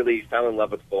I really fell in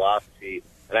love with philosophy.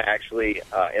 And I actually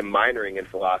am minoring in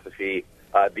philosophy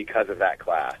because of that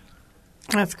class.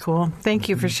 That's cool. Thank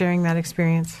you for sharing that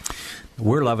experience.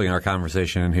 We're loving our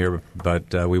conversation in here,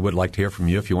 but we would like to hear from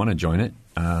you if you want to join it.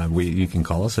 You can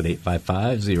call us at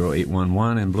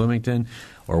 855-0811 in Bloomington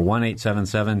or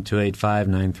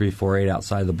 1-877-285-9348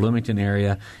 outside the Bloomington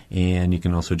area. And you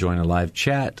can also join a live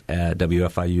chat at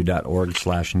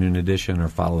wfiu.org/Noon Edition or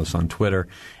follow us on Twitter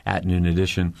at Noon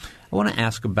Edition. I want to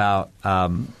ask about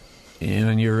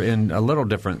and you're in a little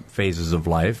different phases of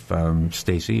life.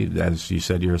 Stacy, as you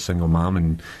said, you're a single mom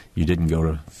and you didn't go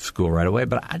to school right away.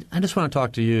 But I just want to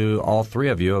talk to you, all three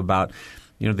of you, about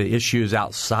the issues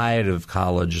outside of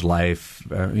college life.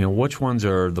 Which ones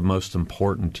are the most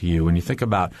important to you when you think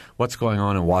about what's going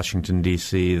on in Washington,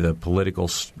 D.C., the political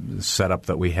setup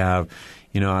that we have?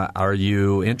 Are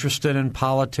you interested in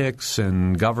politics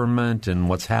and government and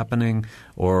what's happening,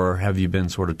 or have you been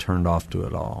sort of turned off to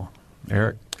it all?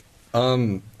 Eric?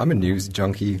 I'm a news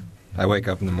junkie. I wake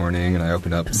up in the morning and I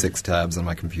open up 6 tabs on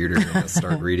my computer and I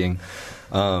start reading.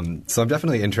 So I'm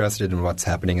definitely interested in what's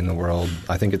happening in the world.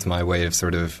 I think it's my way of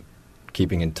sort of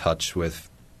keeping in touch with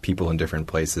people in different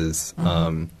places.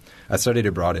 I studied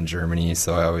abroad in Germany,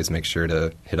 so I always make sure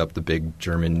to hit up the big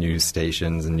German news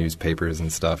stations and newspapers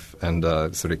and stuff and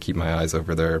sort of keep my eyes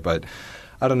over there. But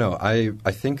I don't know. I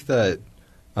think that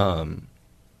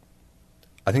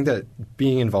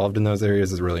being involved in those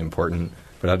areas is really important,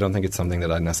 but I don't think it's something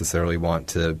that I necessarily want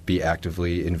to be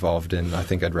actively involved in. I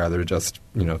think I'd rather just,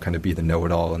 kind of be the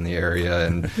know-it-all in the area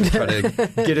and try to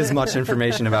get as much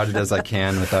information about it as I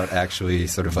can without actually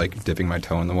sort of like dipping my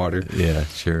toe in the water. Yeah,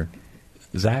 sure.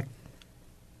 Zach?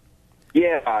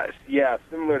 Yeah,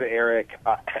 similar to Eric,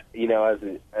 as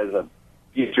a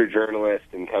future journalist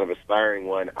and kind of aspiring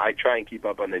one, I try and keep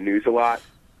up on the news a lot.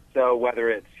 So whether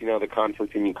it's the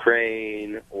conflict in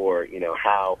Ukraine or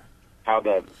how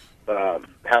the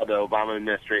Obama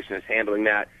administration is handling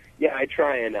that, I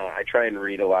try and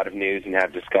read a lot of news and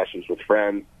have discussions with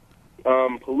friends.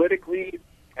 Politically,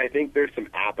 I think there's some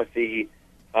apathy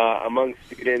among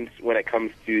students when it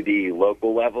comes to the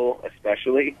local level,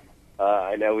 especially.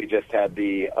 I know we just had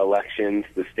the elections,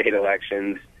 the state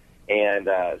elections, and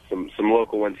some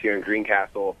local ones here in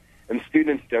Greencastle, and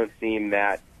students don't seem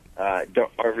that.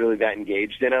 Aren't really that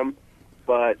engaged in them,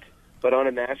 but on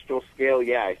a national scale,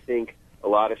 I think a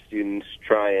lot of students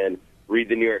try and read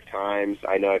the New York Times.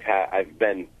 I know I've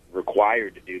been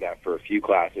required to do that for a few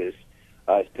classes,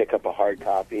 pick up a hard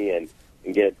copy and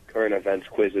get current events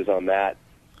quizzes on that.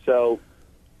 So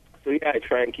I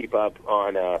try and keep up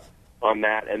on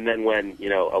that, and then when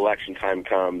election time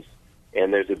comes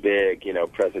and there's a big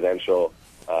presidential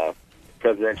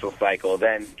cycle,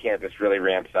 then campus really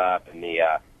ramps up and the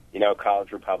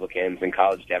college Republicans and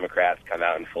college Democrats come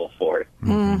out in full force.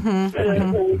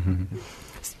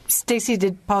 Stacy,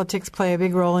 did politics play a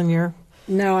big role in your...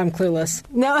 No, I'm clueless.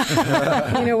 No.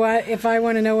 You know what? If I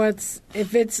want to know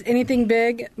if it's anything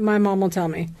big, my mom will tell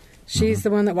me. She's the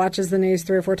one that watches the news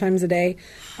 3 or 4 times a day.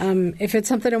 If it's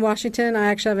something in Washington, I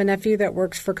actually have a nephew that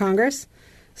works for Congress.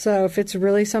 So if it's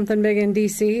really something big in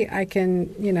D.C., I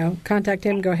can, contact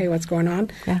him and go, hey, what's going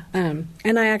on? Yeah.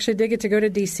 And I actually did get to go to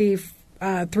D.C.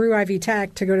 Through Ivy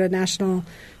Tech to go to a National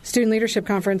Student Leadership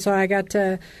Conference. So I got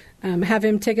to have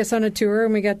him take us on a tour,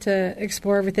 and we got to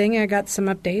explore everything. I got some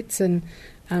updates, and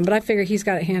But I figure he's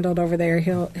got it handled over there.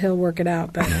 He'll work it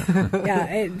out. But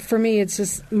for me, it's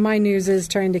just my news is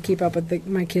trying to keep up with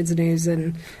my kids' news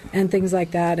and things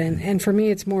like that. And for me,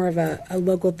 it's more of a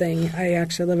local thing. I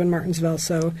actually live in Martinsville,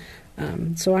 so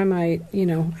I might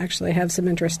actually have some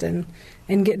interest in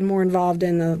getting more involved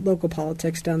in the local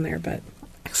politics down there. But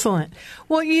excellent.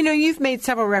 Well, you've made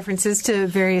several references to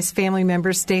various family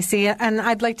members, Stacy, and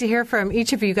I'd like to hear from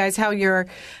each of you guys how your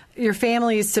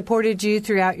family has supported you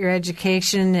throughout your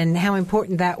education and how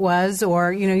important that was.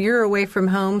 Or, you're away from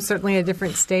home, certainly a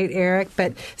different state, Eric.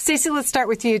 But Stacy, let's start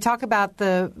with you. Talk about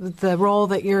the role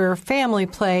that your family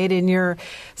played in your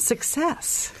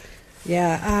success.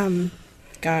 Yeah.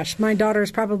 Gosh, my daughter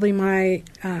is probably my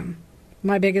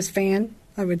biggest fan,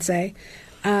 I would say.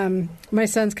 My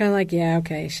son's kind of like, yeah,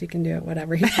 okay, she can do it,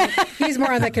 whatever. He's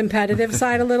more on the competitive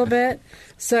side a little bit,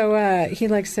 so he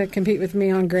likes to compete with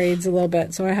me on grades a little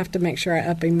bit. So I have to make sure I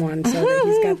up him one so that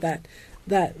he's got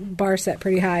that bar set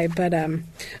pretty high. But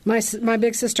my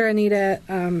big sister Anita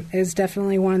is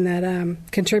definitely one that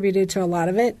contributed to a lot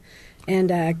of it, and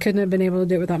couldn't have been able to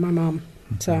do it without my mom.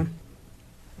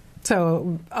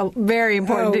 So very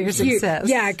important to your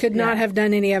success. I could not have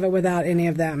done any of it without any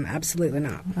of them. Absolutely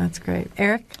not. That's great.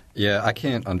 Eric? Yeah, I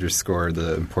can't underscore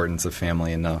the importance of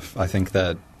family enough. I think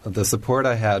that the support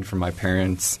I had from my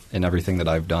parents in everything that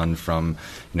I've done, from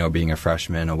being a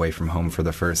freshman away from home for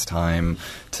the first time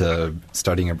to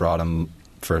studying abroad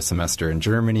for a semester in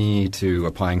Germany to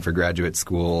applying for graduate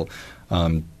school,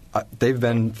 they've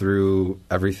been through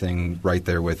everything right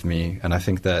there with me. And I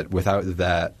think that without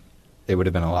that, it would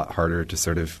have been a lot harder to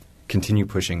sort of continue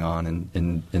pushing on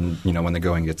and when the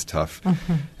going gets tough.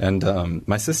 Mm-hmm. And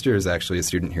my sister is actually a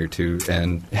student here too,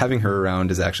 and having her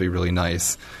around is actually really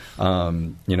nice.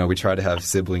 We try to have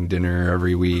sibling dinner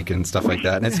every week and stuff like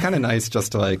that. And it's kind of nice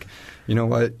just to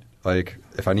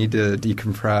if I need to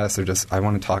decompress or just I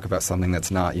want to talk about something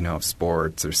that's not,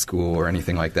 sports or school or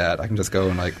anything like that, I can just go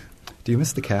and do you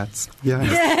miss the cats?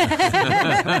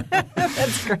 Yeah.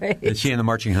 That's great. Is she in the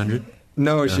Marching 100?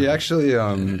 No, she actually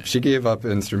she gave up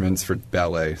instruments for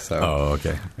ballet. So. Oh,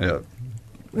 okay. Yeah.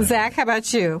 Zach, how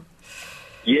about you?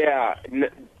 Yeah,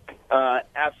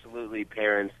 absolutely.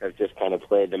 Parents have just kind of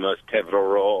played the most pivotal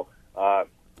role.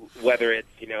 Whether it's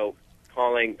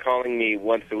calling me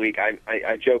once a week.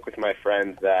 I joke with my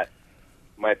friends that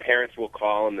my parents will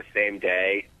call on the same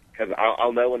day because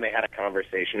I'll know when they had a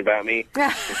conversation about me.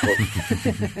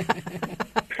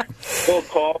 We'll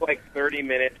call 30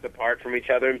 minutes apart from each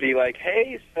other and be like,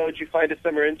 hey, so did you find a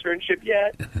summer internship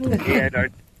yet? And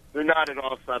they're not at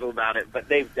all subtle about it, but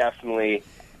they've definitely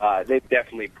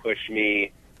pushed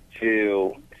me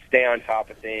to stay on top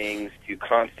of things, to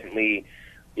constantly,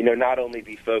 not only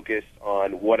be focused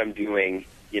on what I'm doing,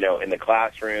 in the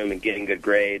classroom and getting good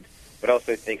grades, but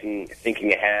also thinking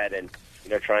ahead and,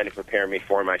 trying to prepare me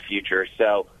for my future.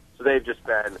 So they've just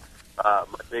been my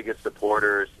biggest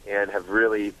supporters and have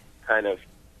really kind of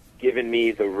given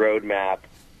me the roadmap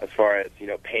as far as,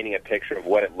 painting a picture of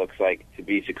what it looks like to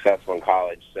be successful in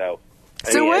college. So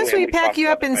once we pack you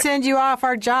up and send you off,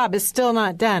 our job is still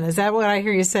not done. Is that what I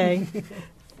hear you saying?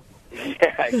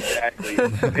 Yeah, exactly.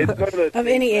 It's one of those of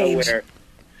any age. Where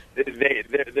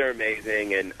they're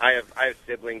amazing, and I have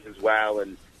siblings as well,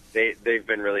 and they've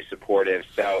been really supportive.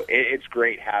 So it's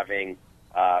great having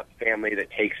family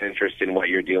that takes interest in what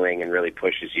you're doing and really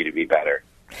pushes you to be better.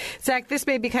 Zach, this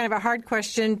may be kind of a hard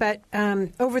question, but I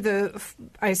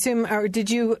assume, or did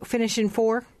you finish in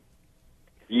 4?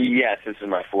 Yes, this is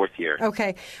my 4th year.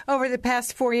 Okay. Over the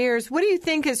past 4 years, what do you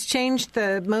think has changed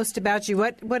the most about you?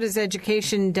 What has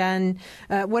education done?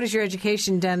 What has your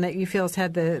education done that you feel has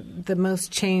had the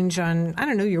most change on, I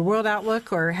don't know, your world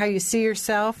outlook or how you see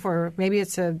yourself, or maybe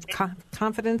it's a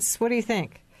confidence? What do you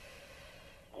think?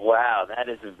 Wow, that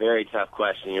is a very tough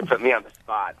question. You put me on the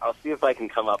spot. I'll see if I can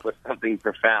come up with something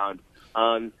profound.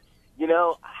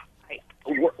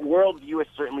 Worldview has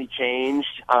certainly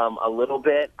changed a little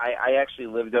bit. I actually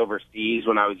lived overseas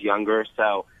when I was younger,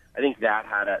 so I think that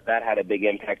had a big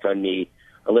impact on me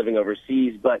living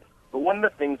overseas. But one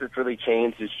of the things that's really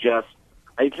changed is just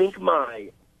I think my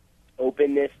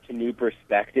openness to new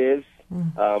perspectives,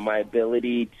 my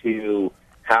ability to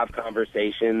have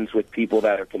conversations with people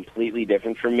that are completely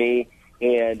different from me,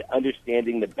 and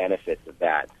understanding the benefits of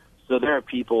that. So there are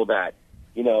people that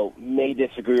may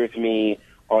disagree with me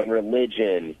on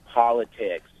religion,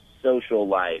 politics, social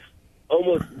life,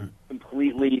 almost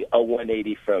completely a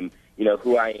 180 from,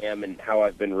 who I am and how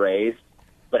I've been raised.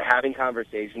 But having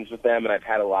conversations with them, and I've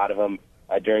had a lot of them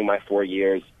during my 4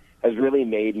 years, has really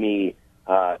made me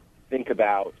think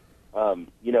about,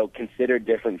 consider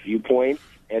different viewpoints,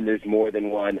 and there's more than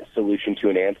one solution to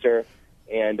an answer.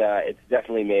 and it's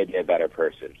definitely made me a better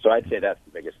person. So I'd say that's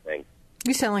the biggest thing.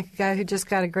 You sound like a guy who just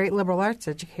got a great liberal arts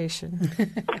education.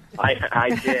 I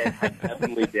did. I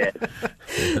definitely did.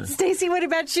 Stacy, what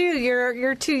about you?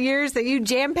 Your 2 years that you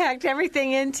jam-packed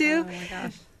everything into? Oh, my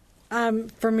gosh.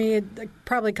 For me,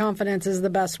 probably confidence is the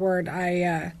best word.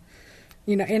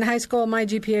 In high school, my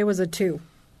GPA was a 2.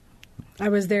 I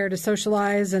was there to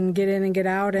socialize and get in and get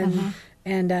out and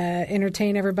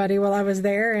entertain everybody while I was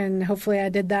there, and hopefully I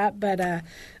did that. But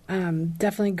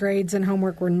definitely grades and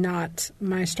homework were not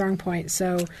my strong point.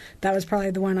 So that was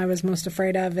probably the one I was most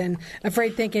afraid of, and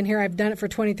afraid thinking, here, I've done it for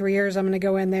 23 years. I'm going to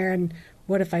go in there, and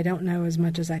what if I don't know as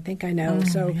much as I think I know?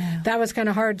 That was kind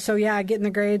of hard. So, getting the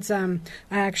grades, I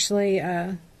actually,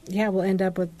 will end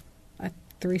up with a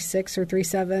 3.6 or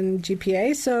 3.7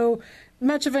 GPA. So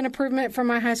much of an improvement from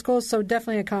my high school, so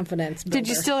definitely a confidence builder. Did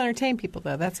you still entertain people,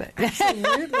 though? That's it.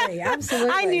 Absolutely.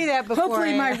 I knew that before.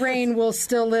 Hopefully my reign will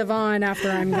still live on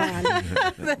after I'm gone.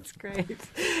 That's great.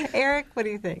 Eric, what do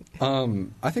you think?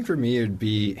 I think for me it would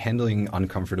be handling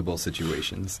uncomfortable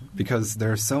situations, because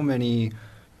there are so many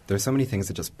things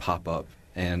that just pop up.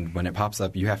 And when it pops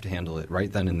up, you have to handle it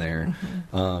right then and there.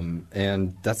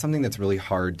 And that's something that's really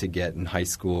hard to get in high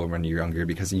school when you're younger,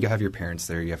 because you have your parents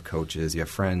there, you have coaches, you have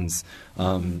friends.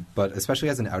 But especially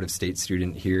as an out-of-state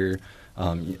student here,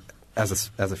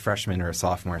 as a freshman or a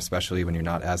sophomore, especially when you're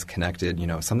not as connected,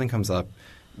 if something comes up,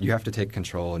 you have to take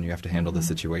control and you have to handle the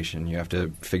situation. You have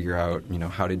to figure out,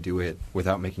 how to do it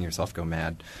without making yourself go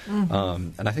mad.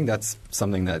 And I think that's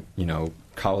something that,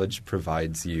 college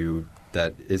provides you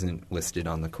that isn't listed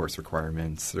on the course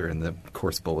requirements or in the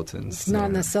course bulletins. It's not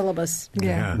in the syllabus.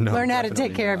 Yeah. No, learn how to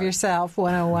take care of yourself,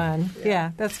 101.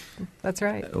 Yeah, that's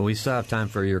right. We still have time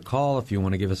for your call. If you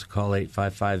want to give us a call,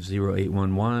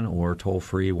 855-0811, or toll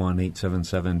free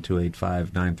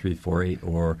 1-877-285-9348,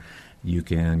 or you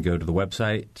can go to the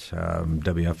website,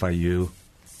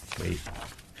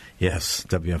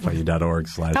 WFIU.org.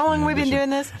 How long have we been doing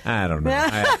this? I don't know.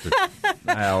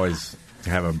 I always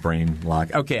have a brain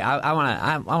lock. Okay, I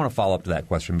want to follow up to that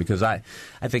question, because I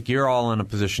think you're all in a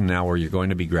position now where you're going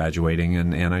to be graduating,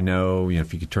 and I know,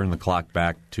 if you could turn the clock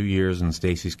back 2 years in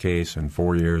Stacy's case and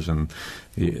 4 years in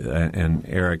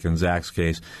Eric and Zach's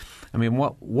case. I mean,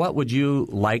 what would you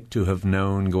like to have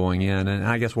known going in, and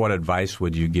I guess what advice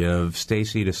would you give,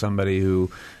 Stacy, to somebody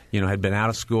who had been out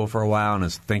of school for a while and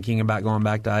is thinking about going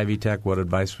back to Ivy Tech? What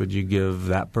advice would you give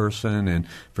that person? And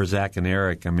for Zach and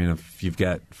Eric, I mean, if you've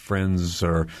got friends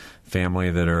or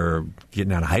family that are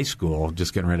getting out of high school,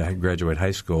 just getting ready to graduate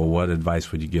high school, what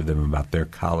advice would you give them about their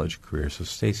college career? So,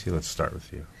 Stacy, let's start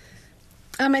with you.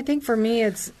 I think for me,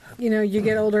 it's, you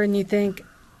get older and you think,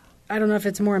 I don't know if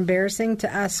it's more embarrassing to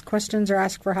ask questions or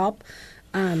ask for help.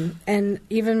 And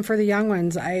even for the young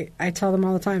ones, I tell them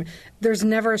all the time, there's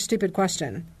never a stupid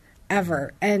question.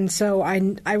 Ever. And so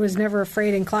I was never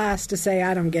afraid in class to say,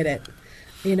 I don't get it.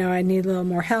 I need a little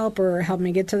more help, or help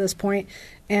me get to this point.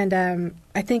 And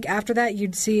I think after that,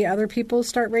 you'd see other people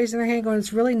start raising their hand going,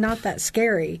 it's really not that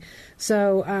scary.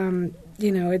 So,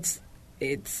 it's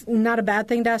not a bad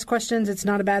thing to ask questions. It's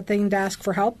not a bad thing to ask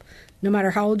for help, no matter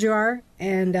how old you are.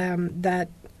 And that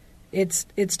it's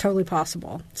totally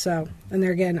possible. So, and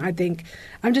there again, I think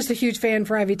I'm just a huge fan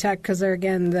for Ivy Tech, because there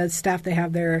again, the staff they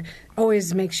have there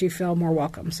always makes you feel more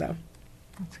welcome. So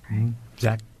that's great.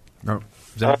 Zach, go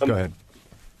ahead.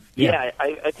 Yeah,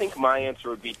 I think my answer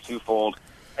would be twofold.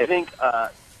 I think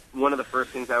one of the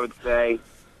first things I would say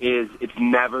is it's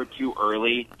never too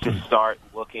early to start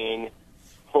looking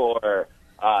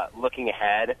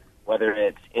ahead, whether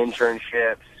it's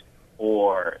internships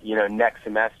or, next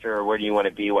semester, where do you want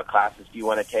to be, what classes do you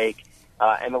want to take?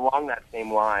 And along that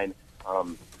same line,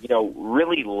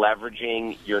 really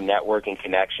leveraging your network and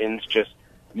connections, just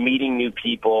meeting new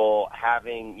people,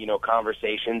 having,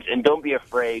 conversations, and don't be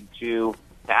afraid to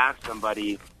ask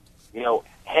somebody,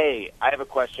 hey, I have a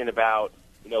question about,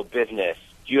 business.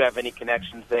 Do you have any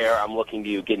connections there? I'm looking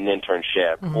to get an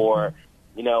internship. Mm-hmm. Or,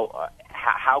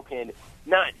 how can,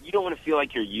 you don't want to feel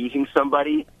like you're using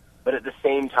somebody, but at the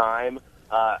same time,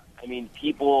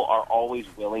 people are always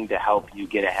willing to help you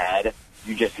get ahead.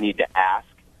 You just need to ask.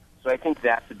 So I think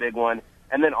that's a big one.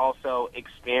 And then also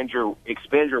expand your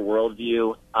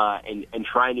worldview and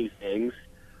try new things.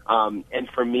 And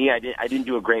for me, I didn't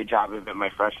do a great job of it my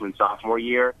freshman, sophomore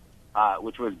year,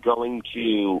 which was going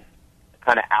to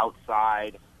kind of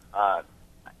outside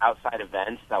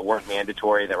events that weren't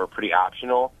mandatory, that were pretty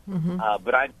optional. Mm-hmm.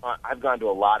 But I've gone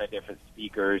to a lot of different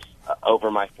speakers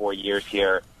over my 4 years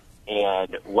here,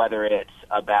 and whether it's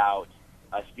about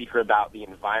a speaker about the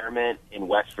environment in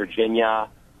West Virginia,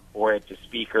 or it's a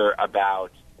speaker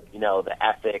about the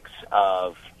ethics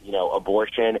of,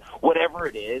 abortion, whatever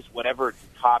it is, whatever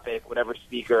topic, whatever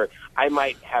speaker, I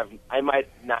might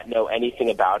not know anything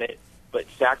about it, but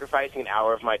sacrificing an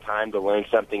hour of my time to learn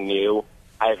something new,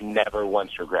 I have never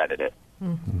once regretted it.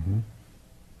 Mm-hmm.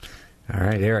 All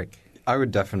right, Eric. I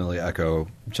would definitely echo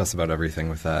just about everything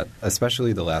with that,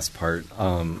 especially the last part.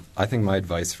 I think my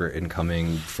advice for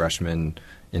incoming freshmen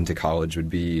into college would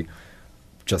be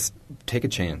just take a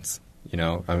chance.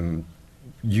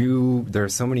 There are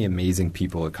so many amazing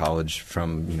people at college,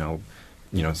 from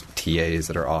TAs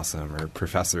that are awesome, or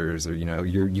professors, or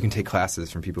you can take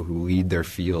classes from people who lead their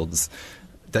fields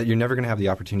that you're never going to have the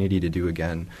opportunity to do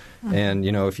again. Mm-hmm. And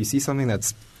if you see something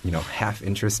that's half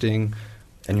interesting,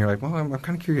 and you're like, well, I'm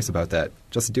kind of curious about that,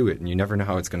 just do it, and you never know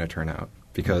how it's going to turn out.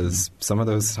 Because some of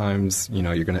those times,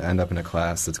 you're going to end up in a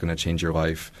class that's going to change your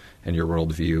life and your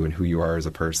worldview and who you are as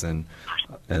a person.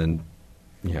 And,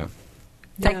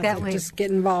 take that leap. Just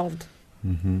get involved.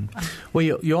 Mm-hmm. Well,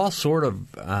 you all sort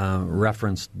of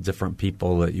referenced different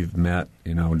people that you've met,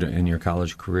 in your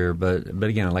college career. But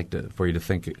again, I'd like for you to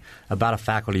think about a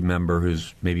faculty member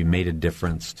who's maybe made a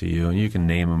difference to you. And you can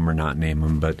name them or not name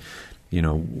them, but,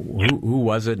 who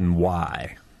was it and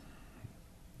why?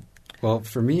 Well,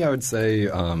 for me, I would say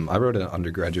I wrote an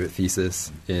undergraduate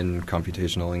thesis in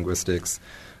computational linguistics.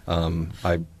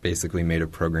 I basically made a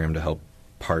program to help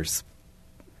parse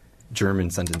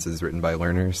German sentences written by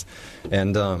learners.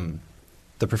 And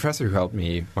the professor who helped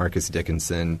me, Marcus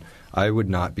Dickinson, I would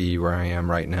not be where I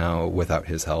am right now without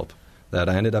his help. That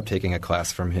I ended up taking a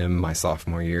class from him my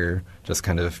sophomore year, just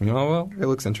kind of, well, it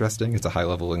looks interesting. It's a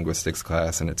high-level linguistics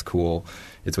class, and it's cool.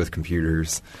 It's with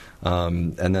computers.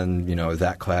 And then,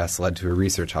 that class led to a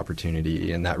research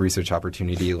opportunity, and that research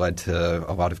opportunity led to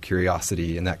a lot of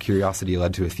curiosity, and that curiosity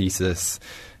led to a thesis.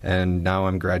 And now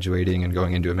I'm graduating and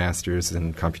going into a master's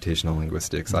in computational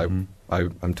linguistics. Mm-hmm.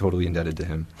 I'm totally indebted to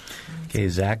him. Okay,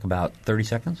 Zach, about 30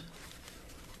 seconds.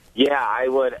 Yeah, I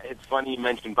would. It's funny you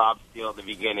mentioned Bob Steele at the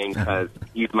beginning, because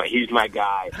he's my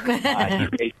guy.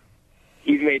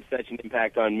 He's made such an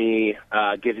impact on me,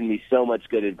 given me so much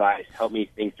good advice, helped me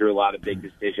think through a lot of big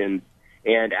decisions.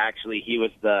 And actually, he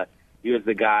was the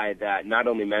guy that not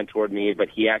only mentored me, but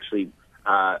he actually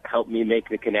helped me make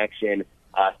the connection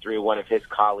through one of his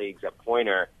colleagues at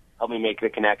Poynter. Helped me make the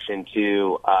connection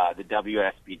to the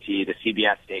WSBT, the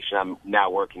CBS station I'm now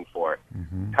working for.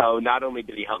 Mm-hmm. So not only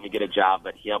did he help me get a job,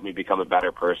 but he helped me become a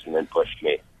better person and pushed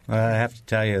me. I have to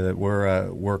tell you that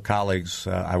we're colleagues.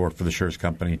 I work for the Schurz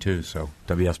Company, too, so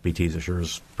WSBT is a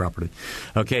Schurz property.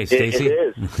 Okay, Stacy?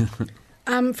 It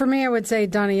is. For me, I would say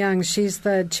Donna Young. She's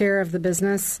the chair of the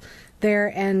business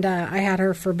there, and I had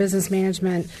her for business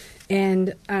management.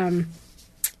 And, I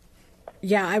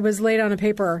was late on a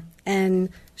paper, and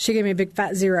she gave me a big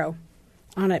fat 0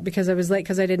 on it because I was late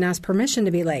because I didn't ask permission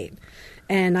to be late.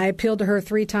 And I appealed to her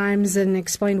 3 times and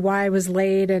explained why I was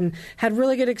late and had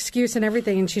really good excuse and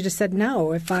everything. And she just said,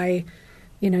 no,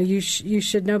 you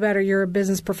should know better. You're a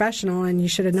business professional and you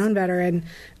should have known better. And,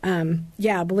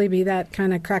 believe me, that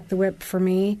kind of cracked the whip for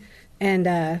me.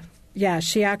 And,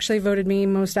 she actually voted me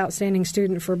most outstanding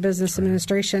student for business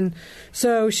administration.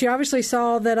 So she obviously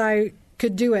saw that I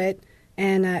could do it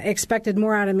and expected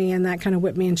more out of me, and that kind of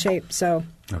whipped me in shape. So,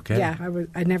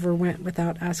 I never went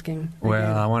without asking.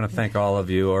 Well, I want to thank all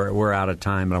of you. We're out of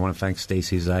time, but I want to thank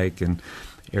Stacy Zeich and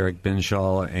Eric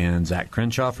Binshaw and Zach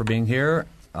Crenshaw for being here.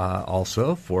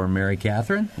 Also for Mary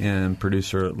Catherine and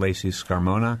producer Lacey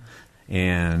Scarmona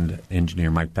and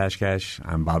engineer Mike Pashkash.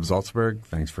 I'm Bob Zaltsberg.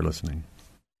 Thanks for listening.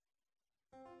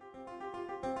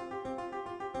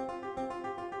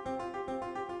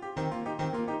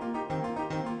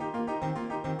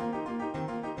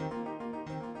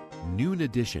 Noon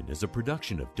Edition is a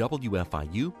production of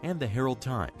WFIU and the Herald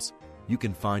Times. You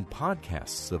can find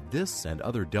podcasts of this and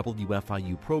other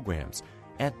WFIU programs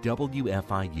at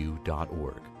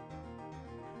WFIU.org.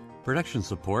 Production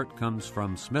support comes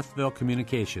from Smithville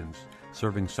Communications,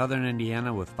 serving southern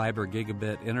Indiana with fiber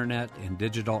gigabit internet and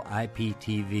digital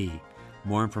IPTV.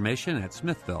 More information at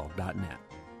smithville.net.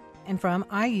 And from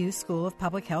IU School of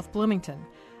Public Health Bloomington,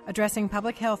 addressing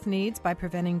public health needs by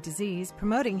preventing disease,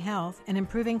 promoting health, and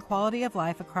improving quality of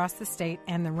life across the state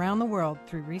and around the world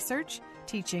through research,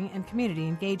 teaching, and community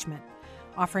engagement.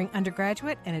 Offering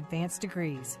undergraduate and advanced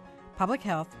degrees.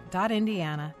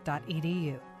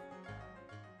 publichealth.indiana.edu.